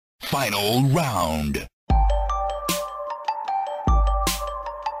Final round.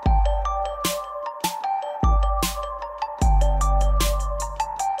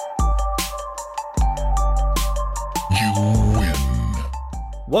 You win.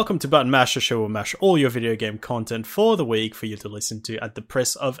 Welcome to Button Mash, a show where we mash all your video game content for the week for you to listen to at the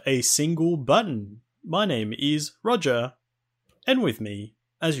press of a single button. My name is Roger, and with me,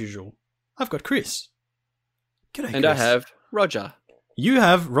 as usual, I've got Chris. G'day, And Chris. I have Roger. You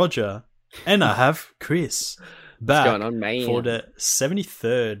have Roger, and I have Chris. Back What's going on, man? for the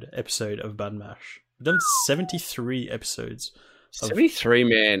 73rd episode of Button Mash. We've done 73 episodes. 73,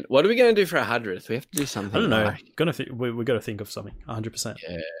 man. What are we going to do for 100th? We have to do something. I don't know. like- We got to think of something. 100%.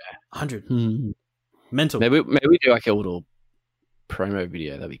 Yeah. 100. Mental. Maybe we do like a little promo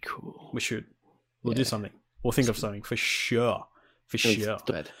video. That'd be cool. We should. We'll do Yeah. something. We'll think of something for sure. For sure.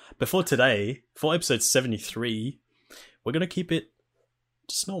 Bad. Before today, for episode 73, we're going to keep it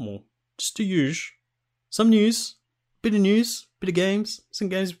just normal. Just to use. Some news. Bit of games. Some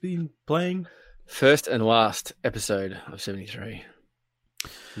games we've been playing. First and last episode of 73.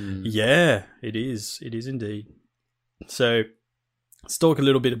 Yeah, it is. It is indeed. So, let's talk a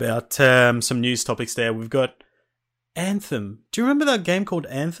little bit about some news topics there. We've got Anthem. Do you remember that game called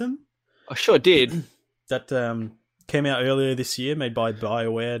Anthem? I sure did. That came out earlier this year, made by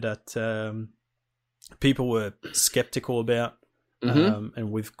BioWare, that people were skeptical about, and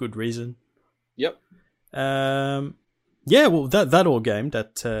with good reason. Yep. Yeah, well, that old game,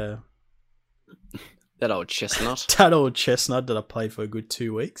 that That old chestnut. that old chestnut that I played for a good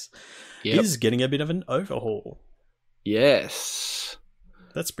 2 weeks, Yep. is getting a bit of an overhaul. Yes.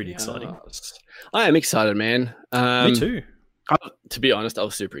 That's pretty exciting. Yes. I am excited, man. Me too. To be honest, I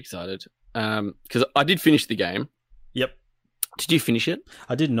was super excited. Because I did finish the game. Yep, Did you finish it?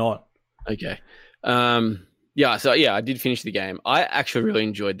 I did not. Okay. I did finish the game. I actually really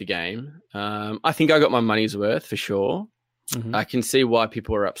enjoyed the game. I think I got my money's worth for sure. Mhm. I can see why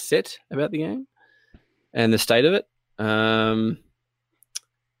people are upset about the game and the state of it.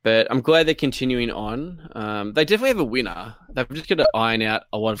 But I'm glad they're continuing on. They definitely have a winner. They've just got to iron out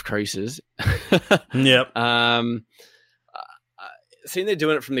a lot of creases. Yep. Seeing they're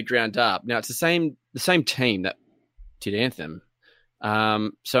doing it from the ground up. Now it's the same team that did Anthem.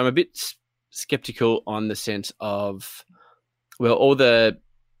 So I'm a bit skeptical on the sense of, well, all the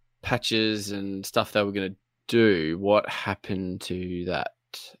patches and stuff they were going to do, what happened to that?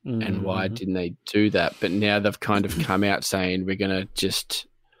 And why didn't they do that? But now they've kind of come out saying we're going to just...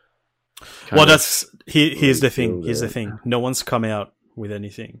 Well, here's the thing. Here's the thing. No one's come out with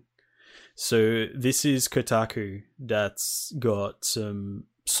anything. So this is Kotaku that's got some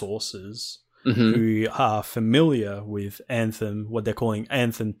sources Mhm. who are familiar with Anthem, what they're calling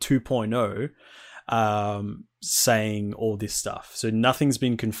Anthem 2.0, saying all this stuff. So nothing's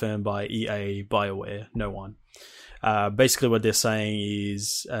been confirmed by EA, BioWare, no one. Basically what they're saying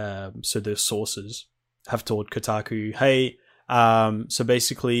is, so the sources have told Kotaku, hey, so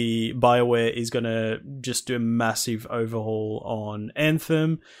basically BioWare is going to just do a massive overhaul on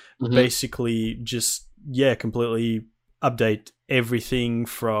Anthem, Mhm. basically just, completely update everything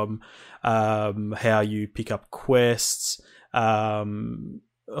from how you pick up quests.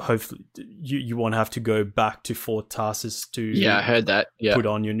 Hopefully you won't have to go back to Fort Tarsus to Yeah, I heard that. Yeah. put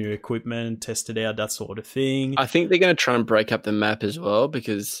on your new equipment, test it out, that sort of thing. I think they're going to try and break up the map as well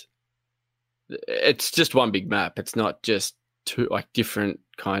because it's just one big map. It's not just two like different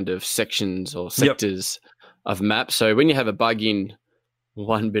kind of sections or sectors of map. So when you have a bug in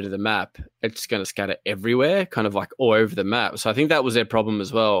one bit of the map, it's going to scatter everywhere, kind of like all over the map. So I think that was their problem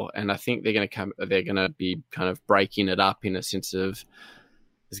as well. And I think they're going to be kind of breaking it up in a sense of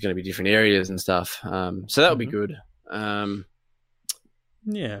there's going to be different areas and stuff. So that would be good.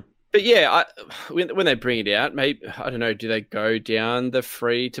 Yeah. But yeah, when they bring it out, maybe I don't know. Do they go down the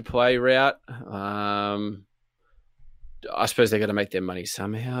free to play route? I suppose they got to make their money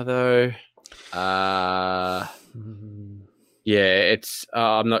somehow, though. Yeah, it's.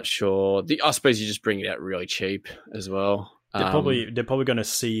 I'm not sure. I suppose you just bring it out really cheap as well. They're probably going to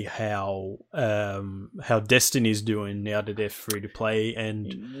see how Destiny's doing now that they're free to play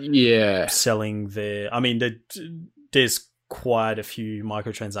and yeah, selling their. I mean, there's quite a few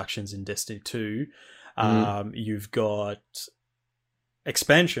microtransactions in Destiny 2. You've got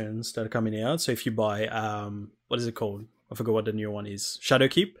expansions that are coming out. So if you buy, what is it called? I forgot what the new one is.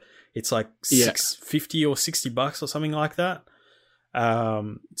 Shadowkeep. It's like $6.50 or $60 or something like that.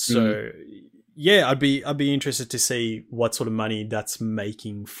 Yeah, I'd be interested to see what sort of money that's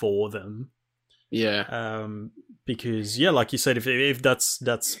making for them. Yeah. Because like you said, if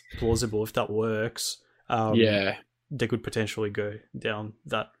that's plausible, if that works, yeah, they could potentially go down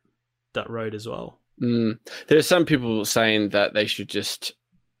that that road as well. There are some people saying that they should just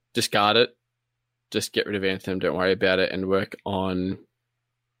discard it, just get rid of Anthem, don't worry about it, and work on,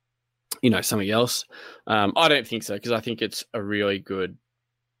 something else. I don't think so, because I think it's a really good,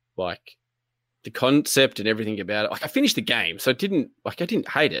 like, the concept and everything about it. Like, I finished the game, so I didn't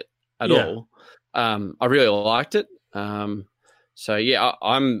hate it at all. I really liked it. So yeah,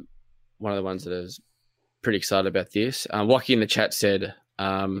 I'm one of the ones that is pretty excited about this. Wacky in the chat said,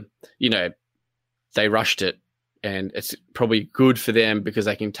 they rushed it, and it's probably good for them because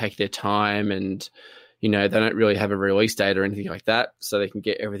they can take their time, and they don't really have a release date or anything like that, so they can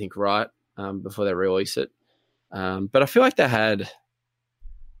get everything right before they release it. But I feel like they had.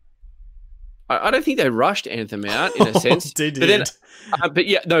 I don't think they rushed Anthem out in a sense. They did. But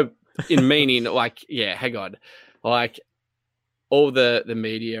yeah, no, in meaning, like, yeah, hang on, like, all the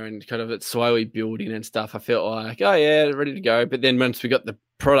media and kind of it slowly building and stuff, I felt like, oh yeah, ready to go. But then once we got the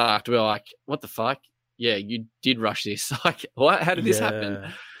product, we were like, what the fuck? Yeah, you did rush this. Like, what? How did this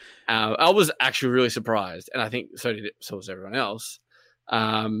happen? I was actually really surprised, and I think so was everyone else.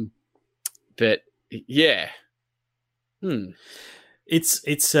 But yeah, It's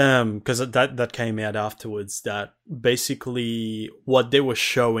because that came out afterwards, that basically what they were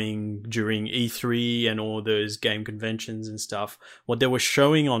showing during E3 and all those game conventions and stuff, what they were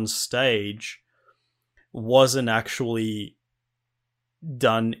showing on stage wasn't actually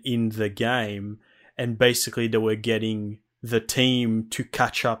done in the game, and basically they were getting the team to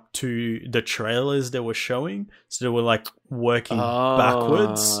catch up to the trailers they were showing, so they were like working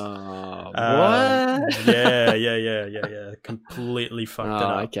backwards. What? Yeah. Completely fucked it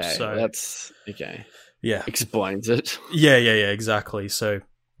up. Okay, so that's okay. Yeah, explains it. Yeah, exactly. So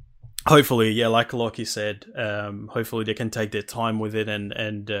hopefully, yeah, like Lockie said, hopefully they can take their time with it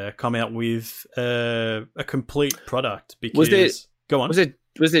and come out with a complete product. Because go on. Was there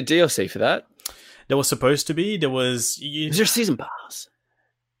DLC for that? There was supposed to be. Was there a season pass?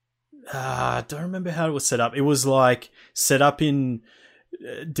 I don't remember how it was set up. It was like set up in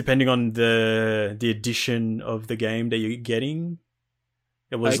depending on the edition of the game that you're getting.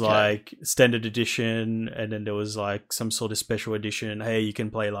 It was like standard edition, and then there was like some sort of special edition. Hey, you can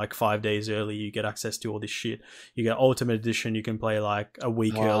play like 5 days early. You get access to all this shit. You get Ultimate Edition. You can play like a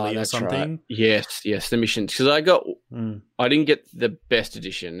week early or something. Right. Yes, the missions. Because I didn't get the best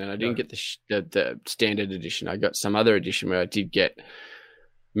edition, and I didn't get the standard edition. I got some other edition where I did get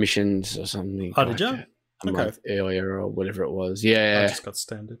missions or something. Oh, did you? A month earlier or whatever it was. Yeah, I just got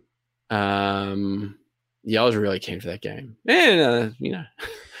standard. Yeah, I was really keen for that game. And,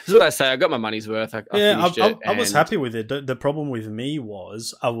 that's what I say. I got my money's worth. I was happy with it. The problem with me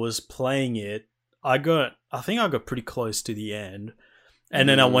was I was playing it. I think I got pretty close to the end. And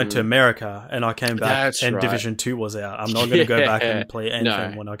then I went to America and I came back and right. Division 2 was out. I'm not going to go back and play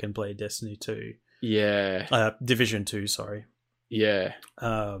Anthem when I can play Destiny 2. Yeah. Division 2, sorry. Yeah.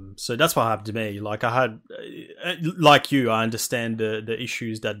 So that's what happened to me. Like I had, like you, I understand the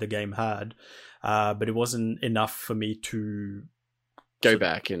issues that the game had. But it wasn't enough for me to go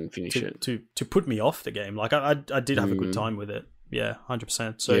back and finish it. To put me off the game. Like I did have a good time with it. Yeah,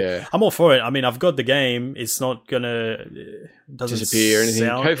 100%. So yeah. I'm all for it. I mean, I've got the game. It's not gonna disappear or anything.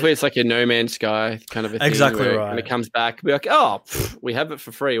 Hopefully, it's like a No Man's Sky kind of a thing. Exactly right. When it comes back, we're like, oh, we have it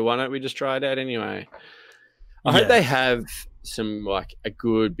for free. Why don't we just try it out anyway? I hope they have some like a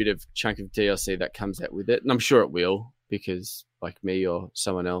good bit of chunk of DLC that comes out with it, and I'm sure it will, because like me or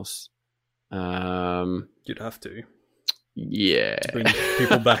someone else. You'd have to. Yeah. To bring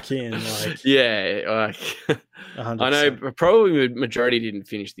people back in. Like, yeah. Like, 100%. I know probably the majority didn't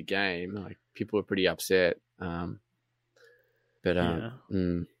finish the game. Like, people were pretty upset.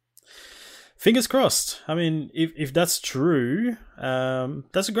 Fingers crossed. I mean, if that's true,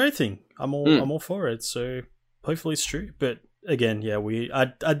 that's a great thing. I'm all for it. So hopefully it's true. But again, yeah, we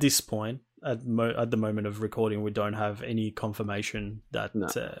at this point, at the moment of recording, we don't have any confirmation that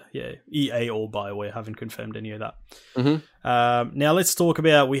EA or BioWare haven't confirmed any of that. Mm-hmm. Now let's talk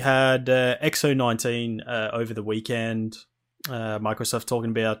about, we had XO19 over the weekend. Microsoft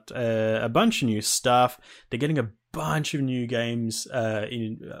talking about a bunch of new stuff. They're getting a bunch of new games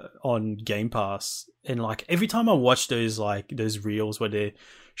on Game Pass, and like every time I watch those reels where they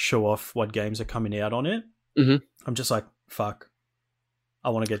show off what games are coming out on it, I'm just like, fuck, I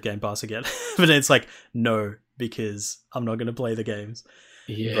want to get Game Pass again. But then it's like, no, because I'm not going to play the games.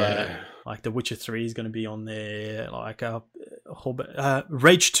 Yeah. But like The Witcher 3 is going to be on there. Like a whole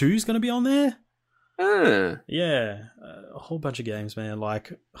Rage 2 is going to be on there. Yeah. A whole bunch of games, man.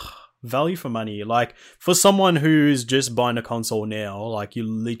 Like value for money. Like for someone who's just buying a console now, like you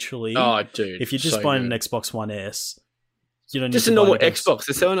literally, oh, dude, if you're just buying an Xbox One S, You don't need Just to a buy normal the games. Xbox.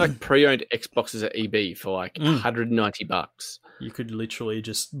 They're selling like pre-owned Xboxes at EB for like $190. You could literally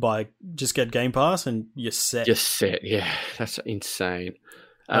just get Game Pass and you're set. Just set. Yeah, that's insane.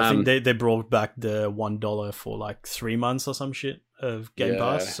 I think they brought back the $1 for like 3 months or some shit of Game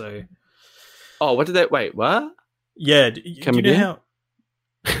Pass. So, what did they? Wait, what? yeah, do you know again? how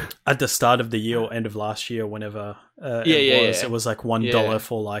at the start of the year or end of last year, whenever it was like $1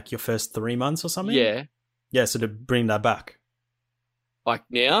 for like your first 3 months or something. Yeah, So to bring that back. like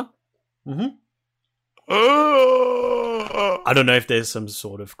now. Mm-hmm. I don't know if there's some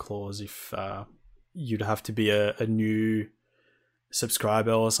sort of clause if you'd have to be a new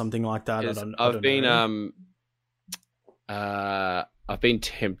subscriber or something like that. I've been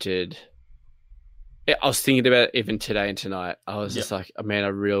tempted. I was thinking about it even today and tonight. I was just like, oh, man, I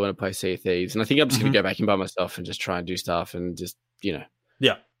really want to play Sea of Thieves, and I think I'm just going to go back in by myself and just try and do stuff and just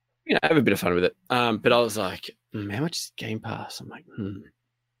have a bit of fun with it. But I was like, how much is Game Pass?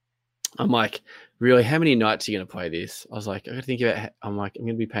 I'm like, really, how many nights are you going to play this? I was like, I got to think about it. I'm like, I'm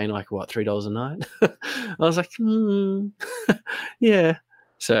going to be paying like, what, $3 a night? I was like, yeah.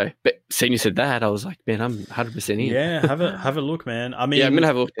 So, but seeing you said that, I was like, man, I'm 100% in. Yeah, have a look, man. I mean, I'm going to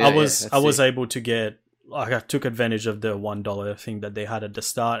have a look. I was able to get, like, I took advantage of the $1 thing that they had at the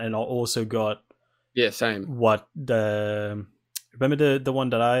start, and I also got same. Remember the one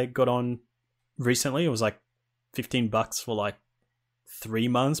that I got on recently? It was like $15 for like 3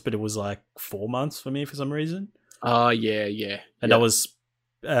 months, but it was like 4 months for me for some reason. Oh, yeah. And that was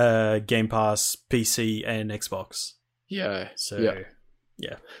Game Pass, PC, and Xbox. Yeah. So,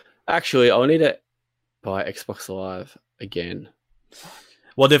 yeah. Actually, I'll need to buy Xbox Live again.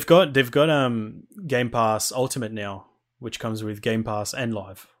 Well, they've got Game Pass Ultimate now, which comes with Game Pass and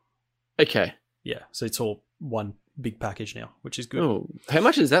Live. Okay. Yeah, so it's all one big package now, which is good. Oh, how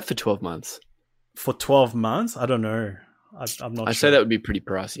much is that for 12 months? For 12 months? I don't know. I'm not sure. I'd say that would be pretty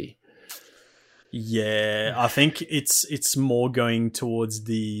pricey. Yeah, I think it's more going towards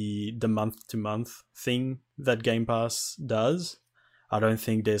the month-to-month thing that Game Pass does. I don't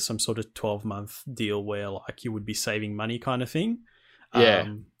think there's some sort of 12-month deal where like you would be saving money kind of thing.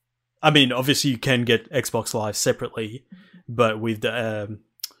 Yeah. I mean, obviously you can get Xbox Live separately, but with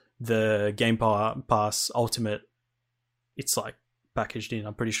the Game Pass Ultimate, it's like packaged in.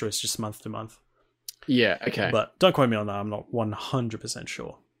 I'm pretty sure it's just month to month. Yeah, okay. But don't quote me on that. I'm not 100%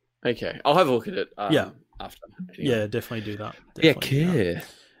 sure. Okay. I'll have a look at it after. Anyway. Yeah, definitely do that. Yeah.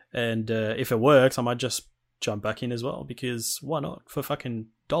 And if it works, I might just jump back in as well, because why not? For fucking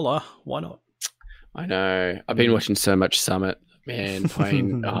 $1, why not? I know. I've been watching so much Summit, man.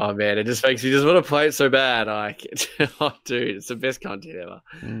 Playing, oh man, it just makes me just want to play it so bad. Like, oh dude, it's the best content ever.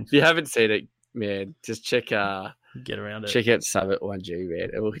 If you haven't seen it, man, just check. Get around it. Check out Summit 1G, man.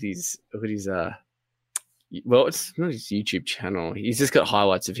 And look at his. Well, it's not his YouTube channel. He's just got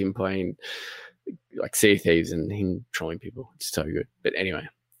highlights of him playing like Sea of Thieves and him trolling people. It's so good. But anyway,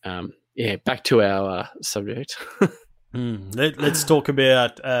 back to our subject. Let's talk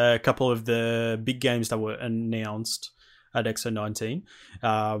about a couple of the big games that were announced at XO19.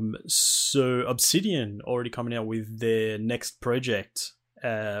 So Obsidian already coming out with their next project.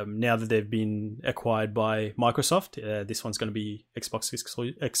 Now that they've been acquired by Microsoft, this one's going to be Xbox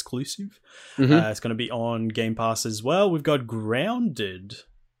exclusive. It's going to be on Game Pass as well. We've got Grounded.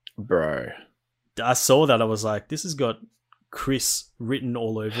 Bro. I saw that. I was like, this has got Chris written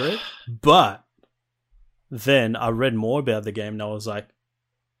all over it. But then I read more about the game and I was like,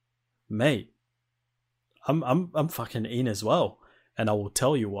 mate, I'm fucking in as well. And I will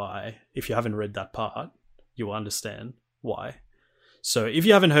tell you why. If you haven't read that part, you will understand why. So if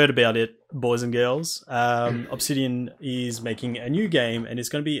you haven't heard about it, boys and girls, Obsidian is making a new game, and it's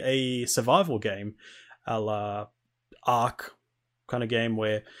going to be a survival game, a la Ark kind of game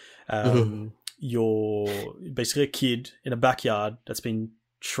where you're basically a kid in a backyard that's been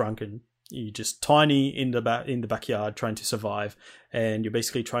shrunken. You're just tiny in the backyard trying to survive, and you're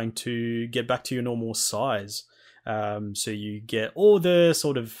basically trying to get back to your normal size. So you get all the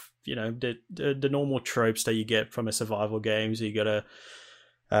sort of, you know, the normal tropes that you get from a survival game. So you gotta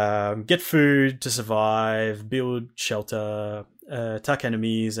get food to survive, build shelter, attack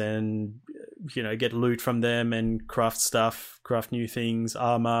enemies, and, you know, get loot from them and craft new things,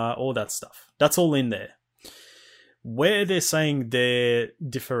 armor, all that stuff. That's all in there. Where they're saying they're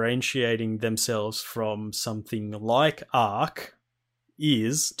differentiating themselves from something like Ark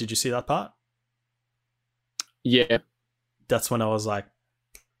is, did you see that part? Yeah. That's when I was like,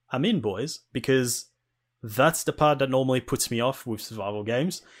 I'm in, boys, because That's the part that normally puts me off with survival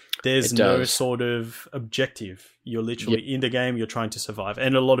games. There's It no does. sort of objective. You're literally in the game, you're trying to survive.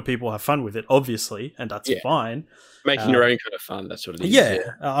 And a lot of people have fun with it, obviously, and that's Yeah. fine. Making your own kind of fun. That's what it is.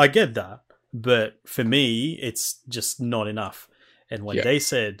 Yeah, I get that. But for me, it's just not enough. And when Yeah. they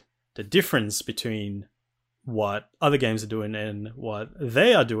said the difference between what other games are doing and what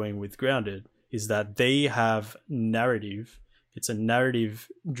they are doing with Grounded is that they have narrative. It's a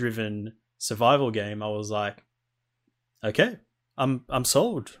narrative-driven survival game. I was like, okay, I'm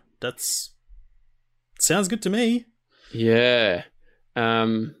sold. That's sounds good to me. Yeah.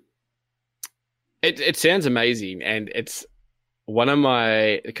 It sounds amazing, and it's one of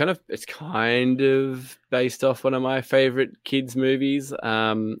my it's kind of based off one of my favorite kids movies,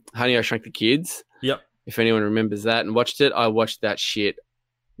 Honey, I Shrunk the Kids. Yep. If anyone remembers that and watched it, I watched that shit,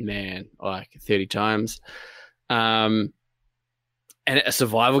 man, like 30 times. And a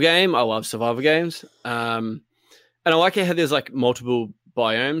survival game, I love survival games. And I like how there's like multiple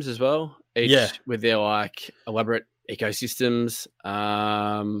biomes as well, each with their like elaborate ecosystems.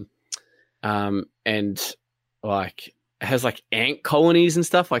 And like it has like ant colonies and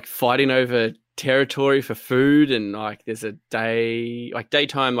stuff, like fighting over territory for food, and like there's a day, like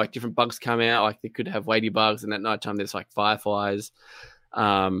daytime, like different bugs come out, like they could have ladybugs, and at nighttime there's like fireflies.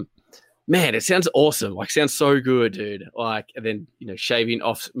 Man, it sounds awesome. Like, sounds so good, dude. Like, and then, you know, shaving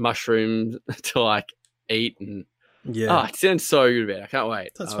off mushrooms to like eat, and it sounds so good, man. I can't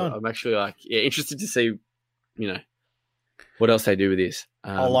wait. That's fun. I'm actually like, interested to see, you know, what else they do with this.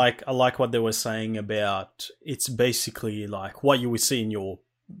 I like what they were saying about it's basically like what you would see in your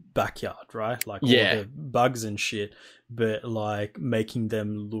backyard, right? Like all the bugs and shit, but like making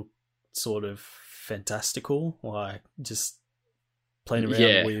them look sort of fantastical, like just playing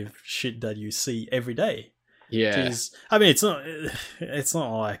around with shit that you see every day. Yeah. I mean, it's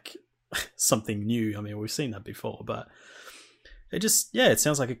not like something new. I mean, we've seen that before, but it just, it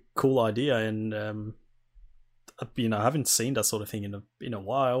sounds like a cool idea. And, you know, I haven't seen that sort of thing in a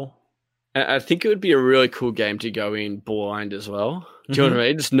while. I think it would be a really cool game to go in blind as well. Do you know what I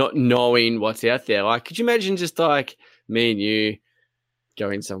mean? Just not knowing what's out there. Like, could you imagine just like me and you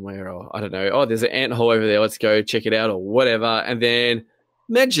going somewhere, or I don't know, oh, there's an ant hole over there, let's go check it out, or whatever. And then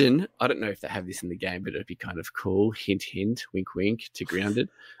imagine, I don't know if they have this in the game, but it'd be kind of cool, hint, hint, wink, wink, to Grounded.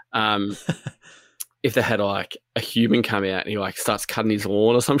 If they had like a human come out and he like starts cutting his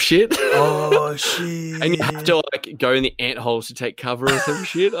lawn or some shit. Oh, shit. And you have to like go in the ant holes to take cover or some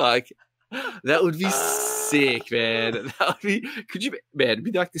shit. Like, that would be sick, man. That would be, it'd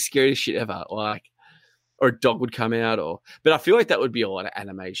be like the scariest shit ever. Like, or a dog would come out, but I feel like that would be a lot of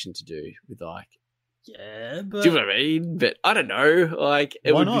animation to do with like, but do you know what I mean? But I don't know, like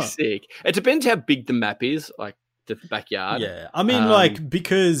it would be sick. It depends how big the map is, like the backyard. Yeah, I mean, like,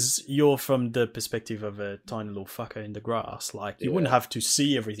 because you're from the perspective of a tiny little fucker in the grass, like you wouldn't have to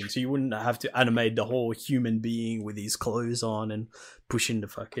see everything, so you wouldn't have to animate the whole human being with his clothes on and pushing the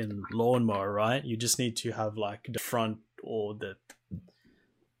fucking lawnmower, right? You just need to have like the front or the,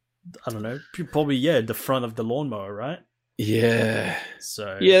 I don't know, probably the front of the lawnmower, right? Yeah.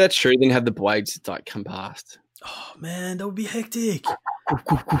 So that's true. Then have the blades like come past. Oh man, that would be hectic.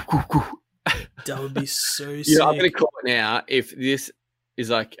 That would be so sick. Yeah, I'm gonna call it now. If this is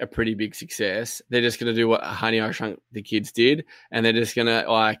like a pretty big success, they're just gonna do what Honey, I Shrunk the Kids did, and they're just gonna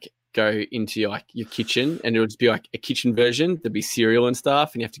like go into like your kitchen, and it'll just be like a kitchen version. There'll be cereal and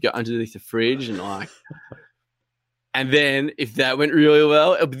stuff, and you have to go underneath the fridge and like. And then if that went really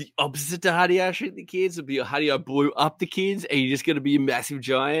well, it'll be the opposite to Honey, I Shrunk the Kids. It'll be Honey, I Blew Up the Kids, and you're just going to be a massive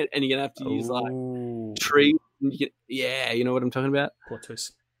giant, and you're going to have to use like trees. And you know what I'm talking about? Plot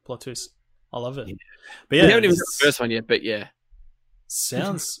twist. I love it. Yeah. But we haven't even got the first one yet, but it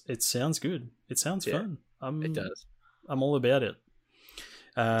sounds good. It sounds fun. It does. I'm all about it.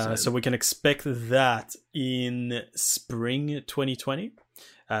 So we can expect that in spring 2020.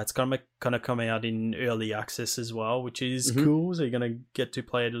 It's kind of coming out in early access as well, which is cool. So you're going to get to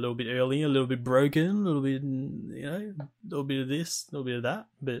play it a little bit early, a little bit broken, a little bit, you know, a little bit of this, a little bit of that.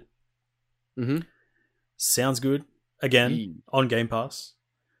 But sounds good. Again, on Game Pass.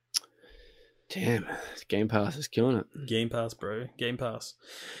 Damn, Game Pass is killing it. Game Pass, bro. Game Pass.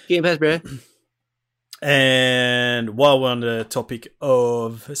 Bro. And while we're on the topic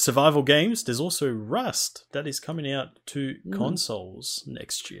of survival games, there's also Rust that is coming out to consoles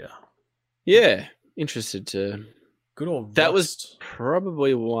next year. Yeah, interested to. Good old Rust. That was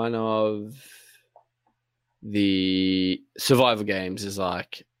probably one of the survival games is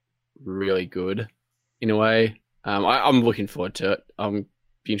like really good in a way. I'm looking forward to it. I'm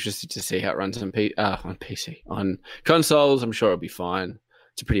be interested to see how it runs on PC. On consoles, I'm sure it'll be fine.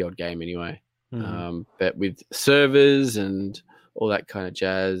 It's a pretty old game anyway. But with servers and all that kind of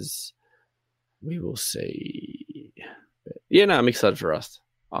jazz, we will see. But yeah, no, I'm excited for Rust.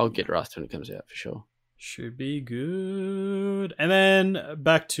 I'll get Rust when it comes out for sure. Should be good. And then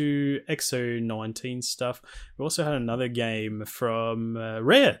back to XO19 stuff. We also had another game from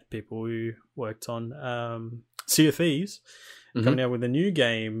Rare, people who worked on Sea of Thieves, coming out with a new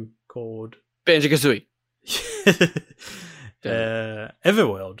game called Banjo-Kazooie.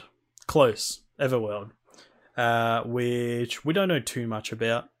 Everworld. Close. Everworld. Which we don't know too much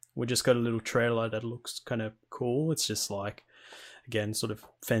about. We just got a little trailer that looks kind of cool. It's just like, again, sort of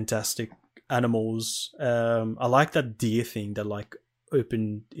fantastic animals. I like that deer thing that like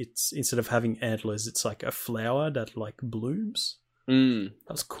it's instead of having antlers, it's like a flower that like blooms.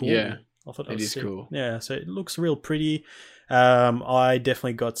 That's cool. Yeah, I thought it is cool. Yeah, so it looks real pretty. I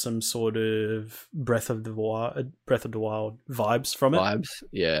definitely got some sort of Breath of the Wild vibes from it.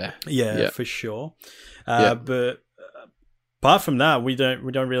 Yeah, for sure. But apart from that, we don't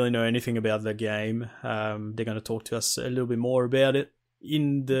really know anything about the game. They're going to talk to us a little bit more about it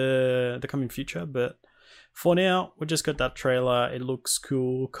in the coming future, but for now we just got that trailer. It looks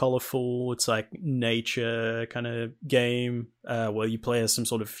cool, colorful. It's like nature kind of game where you play as some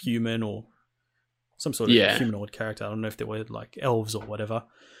sort of human or some sort of humanoid character. I don't know if they were like elves or whatever.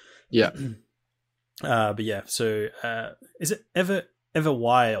 But yeah, so is it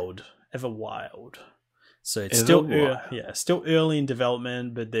Everwild? So it's still early in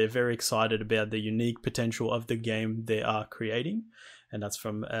development, but they're very excited about the unique potential of the game they are creating. And that's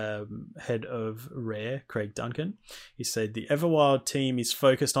from head of Rare, Craig Duncan. He said, the Everwild team is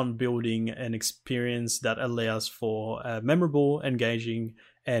focused on building an experience that allows for memorable, engaging,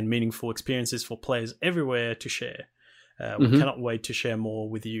 and meaningful experiences for players everywhere to share. We cannot wait to share more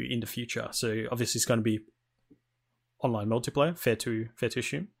with you in the future. So obviously it's going to be online multiplayer, fair to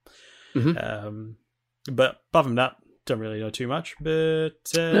assume. But apart from that, don't really know too much.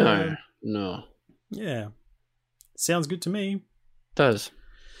 But no. Yeah. Sounds good to me. Does.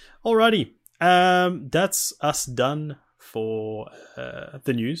 Alrighty. That's us done for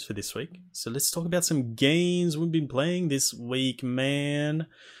the news for this week. So let's talk about some games we've been playing this week, man.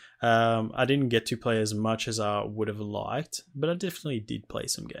 I didn't get to play as much as I would have liked, but I definitely did play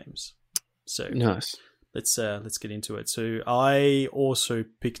some games. So nice. Let's get into it. So I also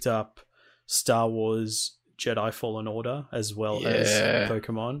picked up Star Wars Jedi Fallen Order as well as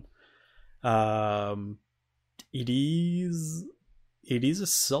Pokemon. It is a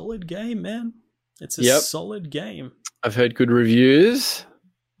solid game, man. It's a solid game. I've heard good reviews.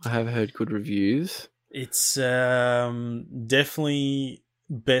 It's definitely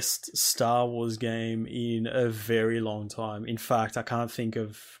best Star Wars game in a very long time. In fact, I can't think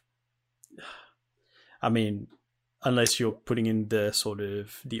of... I mean, unless you're putting in the sort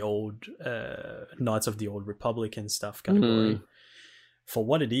of the old Knights of the Old Republic and stuff category. For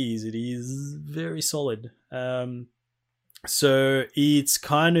what it is very solid. So it's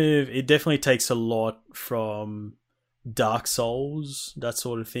it definitely takes a lot from Dark Souls, that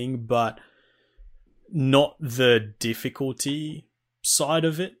sort of thing, but not the difficulty side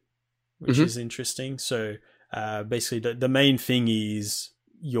of it, which is interesting. So basically the main thing is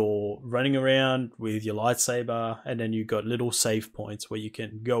you're running around with your lightsaber, and then you've got little save points where you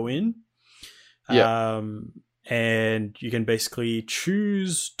can go in. And you can basically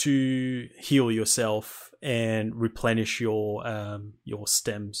choose to heal yourself and replenish your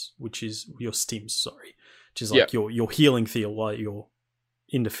stems, which is your stims, which is like your healing field while you're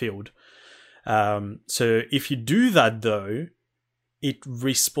in the field. So if you do that though, it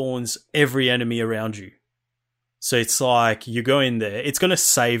respawns every enemy around you. So it's like you go in there, it's going to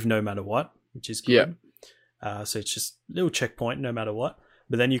save no matter what, which is good. So it's just a little checkpoint no matter what.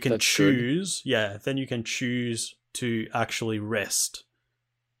 But then you can choose, then you can choose to actually rest.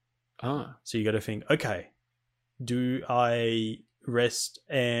 So you got to think, okay, do I rest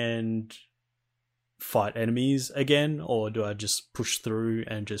and fight enemies again, or do I just push through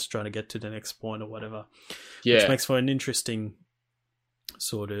and just try to get to the next point or whatever? Which makes for an interesting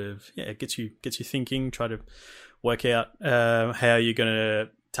sort of, it gets you thinking, try to work out how you're going to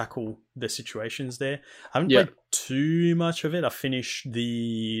tackle the situations there. I haven't played too much of it. I finished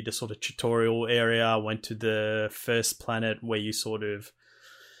the sort of tutorial area. I went to the first planet where you sort of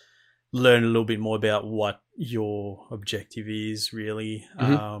learn a little bit more about what your objective is really.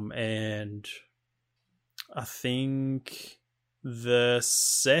 And I think the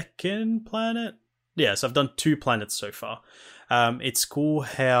second planet, so I've done 2 planets so far. It's cool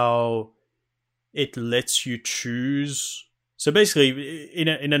how it lets you choose. So basically, in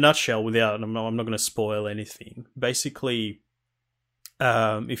a nutshell, I'm not going to spoil anything. Basically,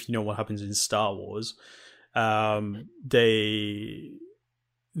 if you know what happens in Star Wars, the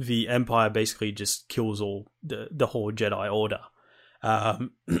Empire basically just kills all the whole Jedi Order.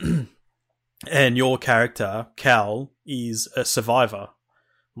 And your character, Cal, is a survivor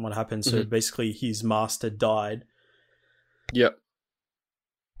from what happened. So basically his master died. Yep.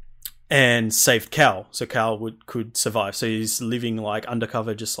 And saved Cal, so Cal could survive. So he's living like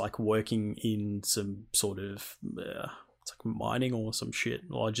undercover, just like working in some sort of it's like mining or some shit,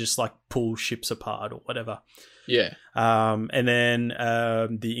 or just like pull ships apart or whatever. Yeah. And then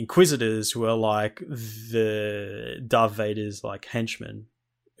the Inquisitors, who are like the Darth Vader's like henchmen,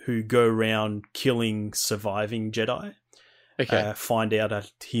 who go around killing surviving Jedi. Okay. Find out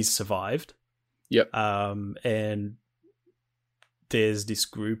that he's survived. Yep. And there's this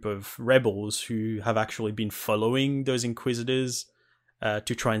group of rebels who have actually been following those Inquisitors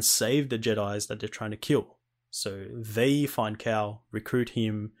to try and save the Jedis that they're trying to kill. So they find Cal, recruit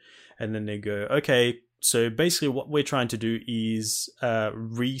him, and then they go, okay, so basically what we're trying to do is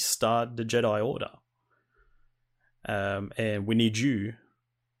restart the Jedi Order. And we need you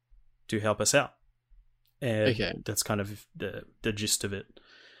to help us out. And that's kind of the gist of it.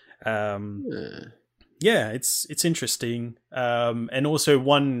 Yeah, it's interesting. And also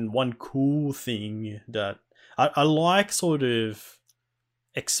one cool thing that I like, sort of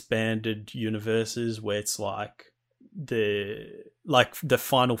expanded universes where it's like the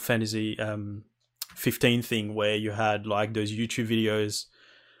Final Fantasy 15 thing, where you had like those YouTube videos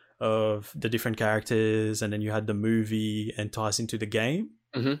of the different characters, and then you had the movie and ties into the game.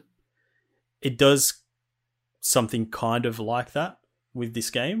 It does something kind of like that with this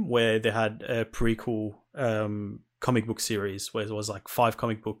game, where they had a prequel comic book series where it was like 5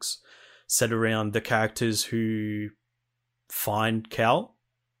 comic books set around the characters who find Cal.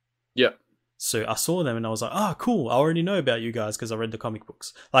 Yeah. So I saw them and I was like, oh, cool. I already know about you guys because I read the comic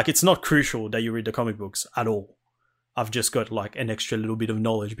books. Like, it's not crucial that you read the comic books at all. I've just got like an extra little bit of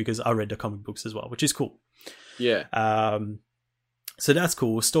knowledge because I read the comic books as well, which is cool. Yeah. So that's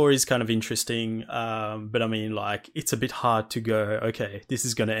cool. Story's kind of interesting. But I mean, like, it's a bit hard to go, okay, this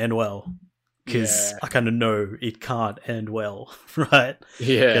is going to end well. Because I kind of know it can't end well, right?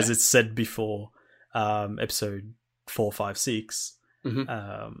 Yeah. Because it's said before episode 4, 5, 6.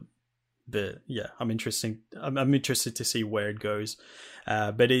 But yeah, I'm interested to see where it goes.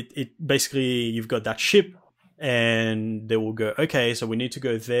 But it basically, you've got that ship, and they will go, okay, so we need to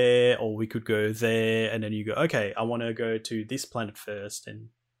go there, or we could go there, and then you go, okay, I want to go to this planet first and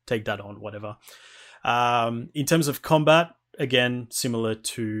take that on, whatever. In terms of combat, again, similar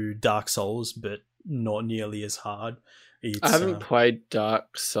to Dark Souls, but not nearly as hard. I haven't played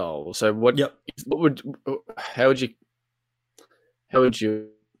Dark Souls, so how would you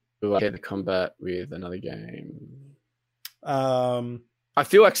get the combat with another game? I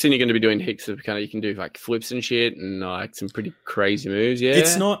feel like soon you're going to be doing heaps of you can do like flips and shit and like some pretty crazy moves. Yeah,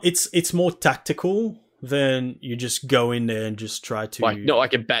 it's more tactical than you just go in there and just try to, like, not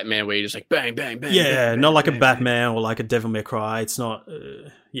like a Batman where you just like bang bang bang. Yeah, bang, not bang, like bang, a Batman or like a Devil May Cry. It's not.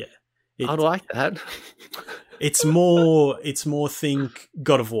 I'd like that. It's more think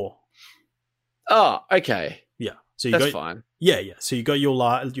God of War. Oh, okay. Yeah, so that's fine. Yeah. So you got your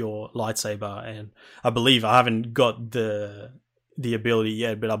lightsaber, and I believe I haven't got the ability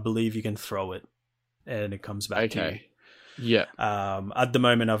yet, but I believe you can throw it, and it comes back to you. Yeah. At the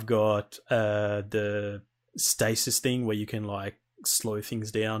moment, I've got the stasis thing where you can like slow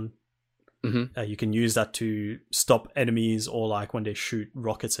things down. You can use that to stop enemies, or like when they shoot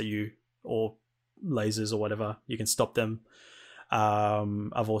rockets at you or lasers or whatever, you can stop them.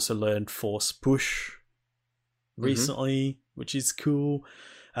 I've also learned force push recently, which is cool.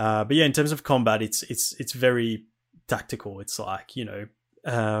 But yeah, in terms of combat, it's very tactical. It's like,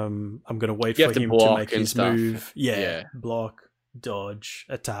 I'm gonna wait for him to make his move. Yeah, block, dodge,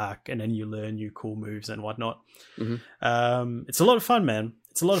 attack, and then you learn new cool moves and whatnot. It's a lot of fun, man.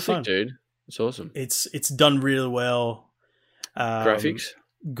 It's a lot of fun, dude. It's awesome. It's done really well.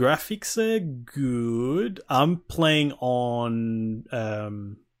 Graphics are good. I'm playing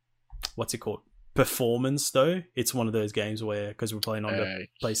on what's it called? Performance, though. It's one of those games where, because we're playing on the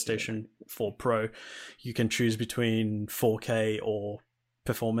PlayStation 4 Pro, you can choose between 4K or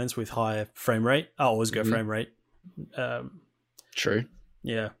performance with higher frame rate. I always go frame rate. True.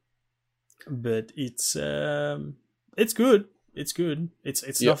 Yeah, but it's good. It's good.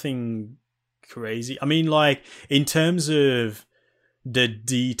 It's nothing crazy. I mean, like, in terms of the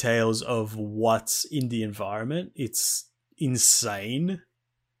details of what's in the environment, it's insane.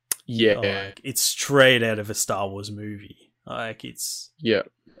 Yeah, like, it's straight out of a Star Wars movie. Like, it's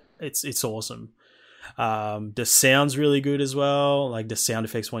awesome. The sound's really good as well. Like the sound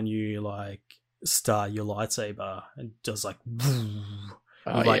effects when you like start your lightsaber and just like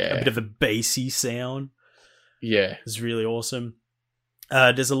with like a bit of a bassy sound. Yeah, it's really awesome.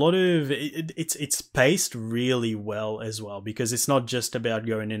 There's a lot of it's paced really well as well, because it's not just about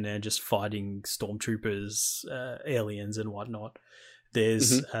going in there and just fighting stormtroopers, aliens and whatnot.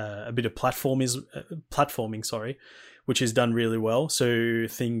 There's a bit of platforming, sorry, which is done really well. So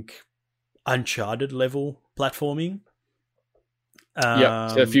think Uncharted level platforming.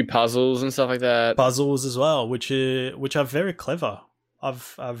 So a few puzzles and stuff like that. Puzzles as well, which are very clever.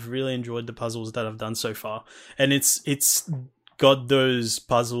 I've really enjoyed the puzzles that I've done so far, and it's got those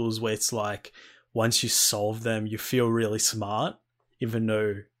puzzles where it's like once you solve them, you feel really smart, even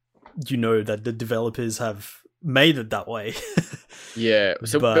though you know that the developers have made it that way. Yeah.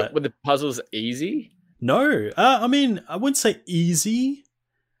 So, but were the puzzles easy? No, I mean, I wouldn't say easy.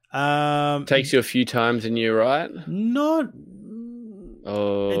 Takes you a few times and you're right. Not.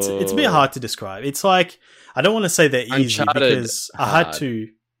 Oh, it's a bit hard to describe. It's like I don't want to say they're easy because I had to.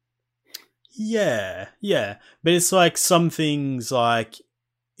 Yeah, but it's like some things like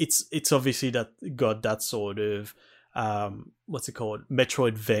it's obviously that got that sort of what's it called,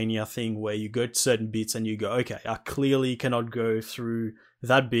 Metroidvania thing where you go to certain bits and you go, okay, I clearly cannot go through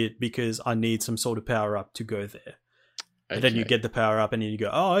that bit because I need some sort of power up to go there. Okay. And then you get the power up and then you go,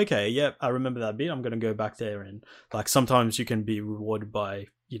 oh, okay, yep, I remember that bit. I'm going to go back there. And like sometimes you can be rewarded by,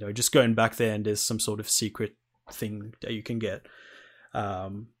 you know, just going back there and there's some sort of secret thing that you can get.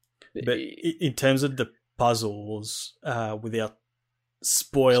 But in terms of the puzzles, without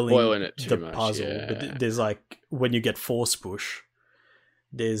spoiling it too the much, puzzle, but there's like when you get force push,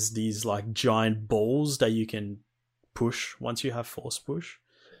 there's these like giant balls that you can push once you have force push.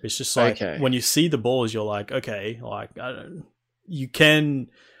 It's just like when you see the balls, you're like, okay, like you can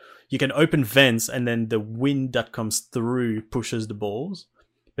open vents and then the wind that comes through pushes the balls.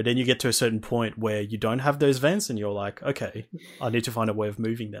 But then you get to a certain point where you don't have those vents and you're like, okay, I need to find a way of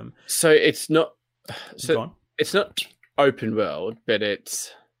moving them. So it's not it's not open world, but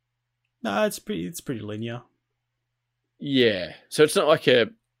it's it's pretty linear. Yeah. So it's not like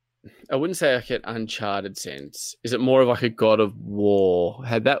I wouldn't say like an Uncharted sense. Is it more of like a God of War?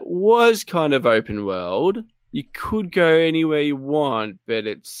 How that was kind of open world. You could go anywhere you want, but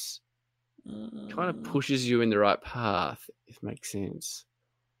it's kind of pushes you in the right path, if it makes sense.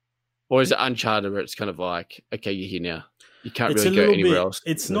 Or is it Uncharted where it's kind of like, okay, you're here now. You can't really go anywhere else.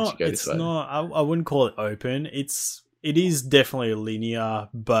 It's not. I wouldn't call it open. It is definitely linear,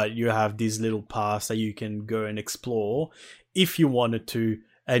 but you have these little paths that you can go and explore if you wanted to,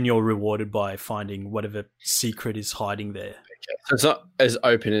 and you're rewarded by finding whatever secret is hiding there. Okay. So it's not as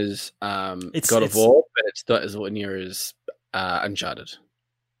open as God of War, but it's not as linear as Uncharted.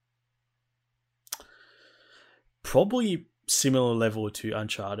 Probably similar level to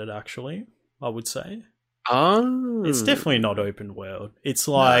Uncharted, actually, I would say. Oh. It's definitely not open world. It's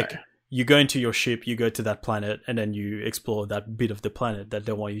like you go into your ship, you go to that planet, and then you explore that bit of the planet that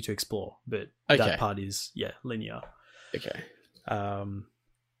they want you to explore. But that part is, linear. Okay.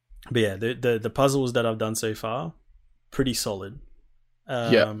 But yeah, the puzzles that I've done so far, pretty solid.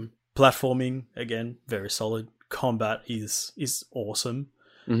 Platforming, again, very solid. Combat is awesome.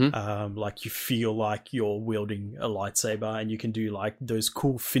 Mm-hmm. Like you feel like you're wielding a lightsaber and you can do like those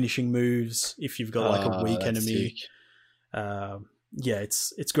cool finishing moves if you've got like a weak enemy.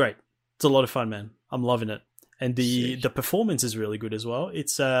 It's great. It's a lot of fun, man. I'm loving it. And the performance is really good as well.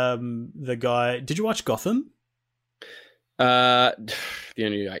 It's the guy. Did you watch Gotham? The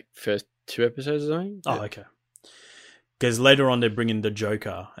only like first 2 episodes, I think. Oh, okay. Because later on they bring in the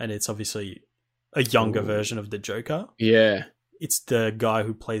Joker, and it's obviously a younger version of the Joker. Yeah. It's the guy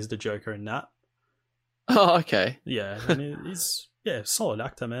who plays the Joker in that. Oh, okay. Yeah, and he's solid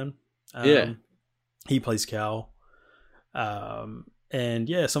actor, man. He plays Cal. And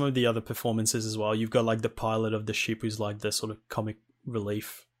yeah, some of the other performances as well. You've got like the pilot of the ship who's like the sort of comic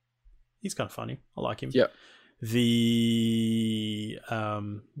relief. He's kind of funny. I like him. Yeah. The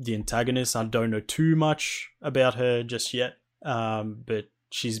antagonist, I don't know too much about her just yet. But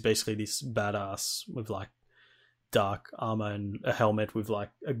she's basically this badass with like dark armor and a helmet with like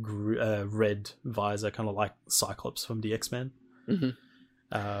a red visor, kind of like Cyclops from the X-Men.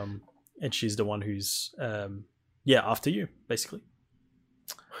 Mm-hmm. And she's the one who's after you, basically.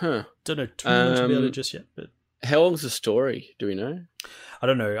 Huh. Don't know too much about it just yet, but how long's the story? Do we know? I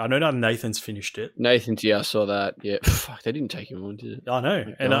don't know. I know that Nathan's finished it. Nathan's, I saw that. Yeah, fuck, they didn't take him on, did it? I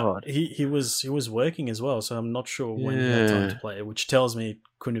know, and he was working as well, so I'm not sure when he had time to play it, which tells me it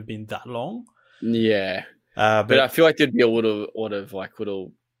couldn't have been that long. Yeah, but I feel like there'd be a lot of like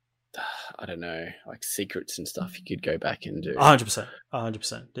little I don't know, like secrets and stuff you could go back and do. 100%.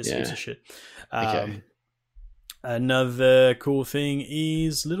 100%. There's Yeah. heaps of shit. Okay. Another cool thing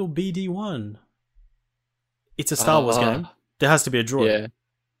is little BD1. It's a Star Wars game. There has to be a droid. Yeah.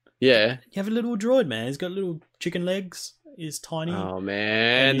 Yeah. You have a little droid, man. He's got little chicken legs. He's tiny. Oh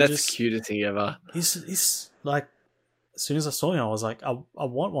man, And you that's just- the cutest thing ever. He's like, as soon as I saw him, I was like, I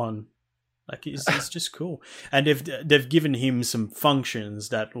want one. Like, he's just cool. And they've given him some functions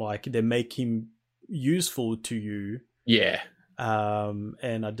that like they make him useful to you. Yeah.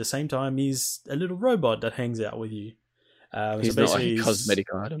 And at the same time, he's a little robot that hangs out with you. He's not like a cosmetic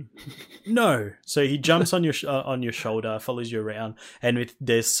item. No, so he jumps on your shoulder, follows you around, and if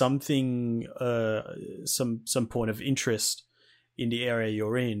there's something, some point of interest in the area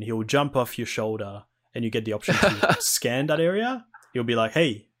you're in, he'll jump off your shoulder, and you get the option to scan that area. He'll be like,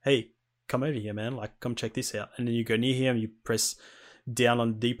 "Hey, come over here, man! Like, come check this out." And then you go near him, you press down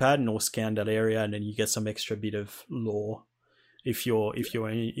on the D-pad, and it'll scan that area, and then you get some extra bit of lore if you're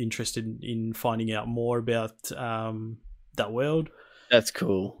interested in finding out more about that world. That's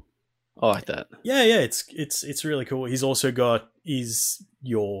cool. I like that. Yeah, it's really cool. He's also got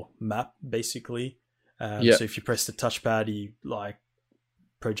your map basically. Yep. So if you press the touchpad, he like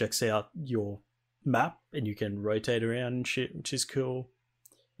projects out your map, and you can rotate around and shit, which is cool.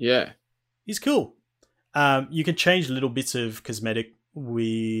 Yeah. He's cool. You can change little bits of cosmetic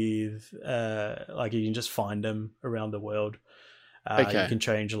with like you can just find them around the world. Okay. You can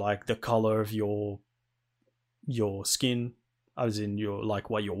change like the color of your skin, as in your like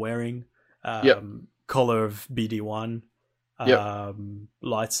what you're wearing. Yep. Color of BD1. Yep.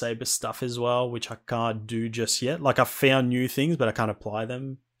 Lightsaber stuff as well, which I can't do just yet. Like I found new things, but I can't apply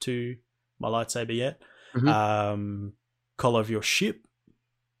them to my lightsaber yet. Mhm. Color of your ship.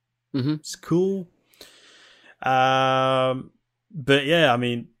 Mhm. It's cool. But yeah, I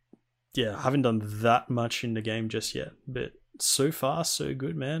mean, yeah, I haven't done that much in the game just yet, but so far so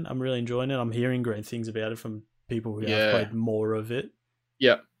good, man. I'm really enjoying it. I'm hearing great things about it from people who have played more of it.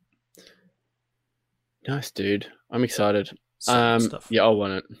 Yep. Nice, dude. I'm excited. Stuff. Yeah, I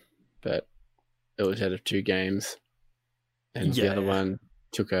want it, but it was out of 2 games, and the other one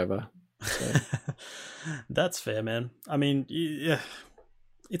took over. So. That's fair, man. I mean, yeah,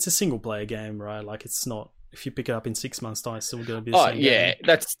 it's a single player game, right? Like, it's not. If you pick it up in 6 months' time, it's still going to be the same game.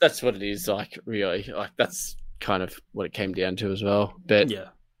 That's what it is. Like, really, like that's kind of what it came down to as well. But yeah,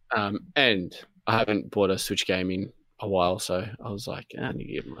 and I haven't bought a Switch game in a while, so I was like, I need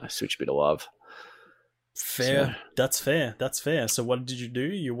to give my Switch a bit of love. fair. So- That's fair. So what did you do?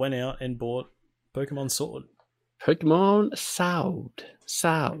 You went out and bought Pokemon Sword. Pokemon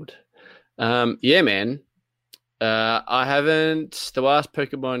Sword. Yeah, man. I haven't. The last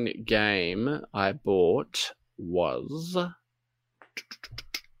Pokemon game I bought was.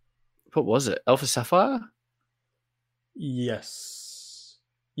 What was it? Alpha Sapphire? Yes.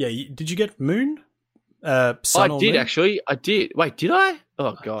 Yeah. Did you get Moon? Sun I or did, Moon? actually. I did. Wait, did I?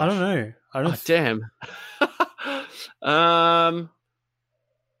 Oh, gosh. I don't know. I don't. Oh, damn.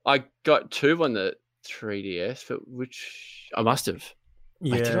 I got 2 on the 3DS, but which I must have.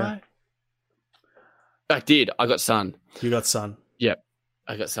 yeah. Wait, did I? I did. I got Sun. You got Sun.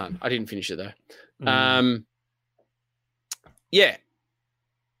 I got Sun. I didn't finish it though. Mm. Yeah.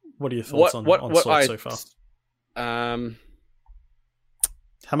 What are your thoughts on Sword so far?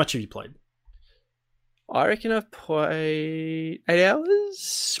 How much have you played? I reckon I've played 8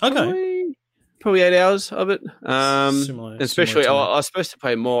 hours. Okay. Probably 8 hours of it. Similar, Especially, similar I was supposed to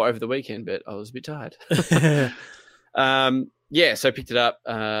play more over the weekend, but I was a bit tired. to me. Yeah, so I picked it up.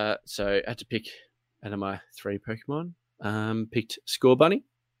 So I had to pick out of my 3 Pokemon. Picked Score Bunny.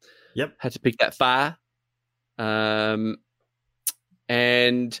 Yep. Had to pick that fire.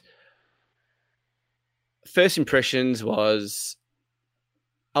 And first impressions was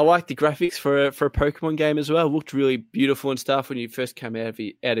I like the graphics for a Pokemon game as well. It looked really beautiful and stuff when you first came out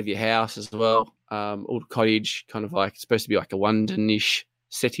of your house as well. Old cottage, kind of like supposed to be like a London-ish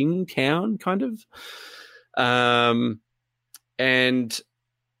setting town, kind of. And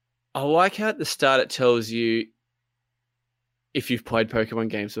I like how at the start it tells you if you've played Pokemon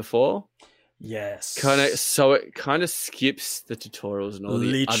games before. Yes. So it kind of skips the tutorials and all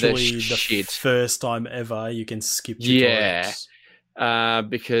the other Literally the shit. first time ever you can skip tutorials. Yeah.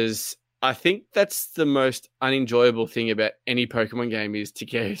 Because I think that's the most unenjoyable thing about any Pokemon game is to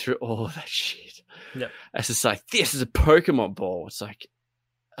go through all of that shit. Yep. It's just like, this is a Pokemon ball. It's like,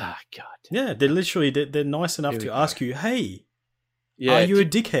 oh, God. Yeah, they're nice enough Here we to go. ask you, hey, Yeah. are you a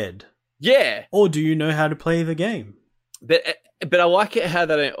dickhead? Yeah. Or do you know how to play the game? But I like it how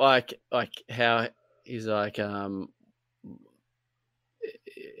they don't like how he's like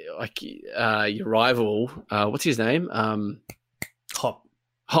your rival, what's his name?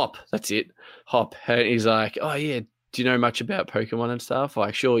 Hop. That's it. Hop. And he's like, oh yeah, do you know much about Pokemon and stuff?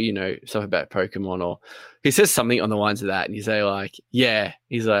 Like, sure, you know stuff about Pokemon, or he says something on the lines of that, and you say like, yeah.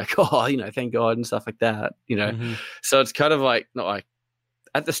 He's like, oh, you know, thank God and stuff like that, you know. Mm-hmm. So it's kind of like, not like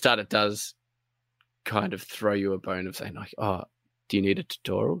at the start, it does kind of throw you a bone of saying like, oh, do you need a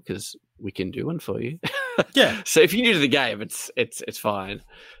tutorial? Because we can do one for you. Yeah. So if you're new to the game, it's fine.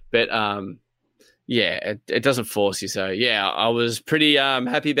 But yeah, it doesn't force you. So yeah, I was pretty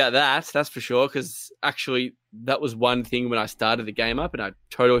happy about that. That's for sure. Because actually, that was one thing when I started the game up, and I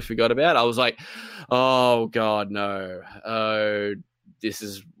totally forgot about. I was like, oh God, no. Oh,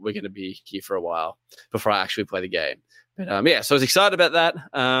 we're going to be here for a while before I actually play the game. But yeah, so I was excited about that.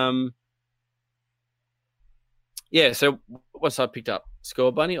 Yeah, so once I picked up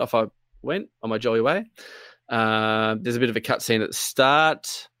Score Bunny, off I went on my jolly way. There's a bit of a cutscene at the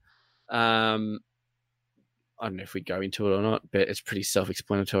start. I don't know if we go into it or not, but it's pretty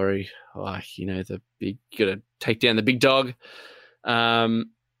self-explanatory. Like, you know, you got to take down the big dog. And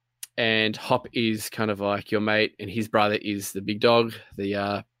Hop is kind of like your mate, and his brother is the big dog,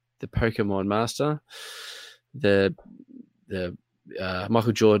 the Pokemon master, the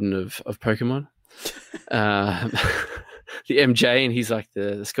Michael Jordan of Pokemon. The MJ, and he's like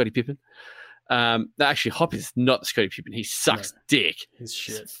the Scottie Pippen. No, actually, Hop is not the Scottie Pippen. He sucks dick. He's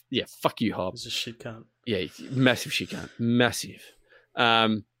shit. Yeah, fuck you, Hop. He's a shit cunt. Yeah, massive shit cunt. Massive.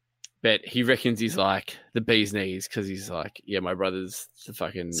 But he reckons he's like the bee's knees because he's like, yeah, my brother's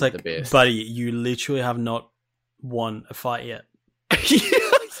the best. Buddy, you literally have not won a fight yet.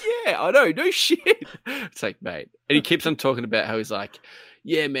 Yeah, I know. No shit. It's like, mate. And he keeps on talking about how he's like,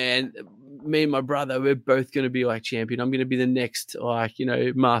 yeah, man, me and my brother, we're both going to be like champion. I'm going to be the next, like, you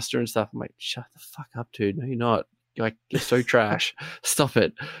know, master and stuff. I'm like, shut the fuck up, dude. No, you're not. You're so trash. Stop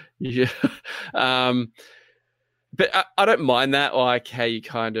it. Yeah. But I don't mind that, like how you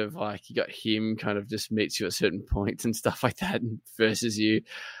kind of like you got him kind of just meets you at certain points and stuff like that and versus you.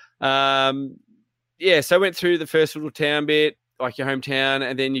 Yeah, so I went through the first little town bit, like your hometown,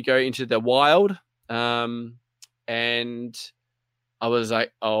 and then you go into the wild. And I was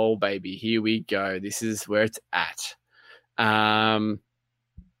like, oh baby, here we go. This is where it's at. To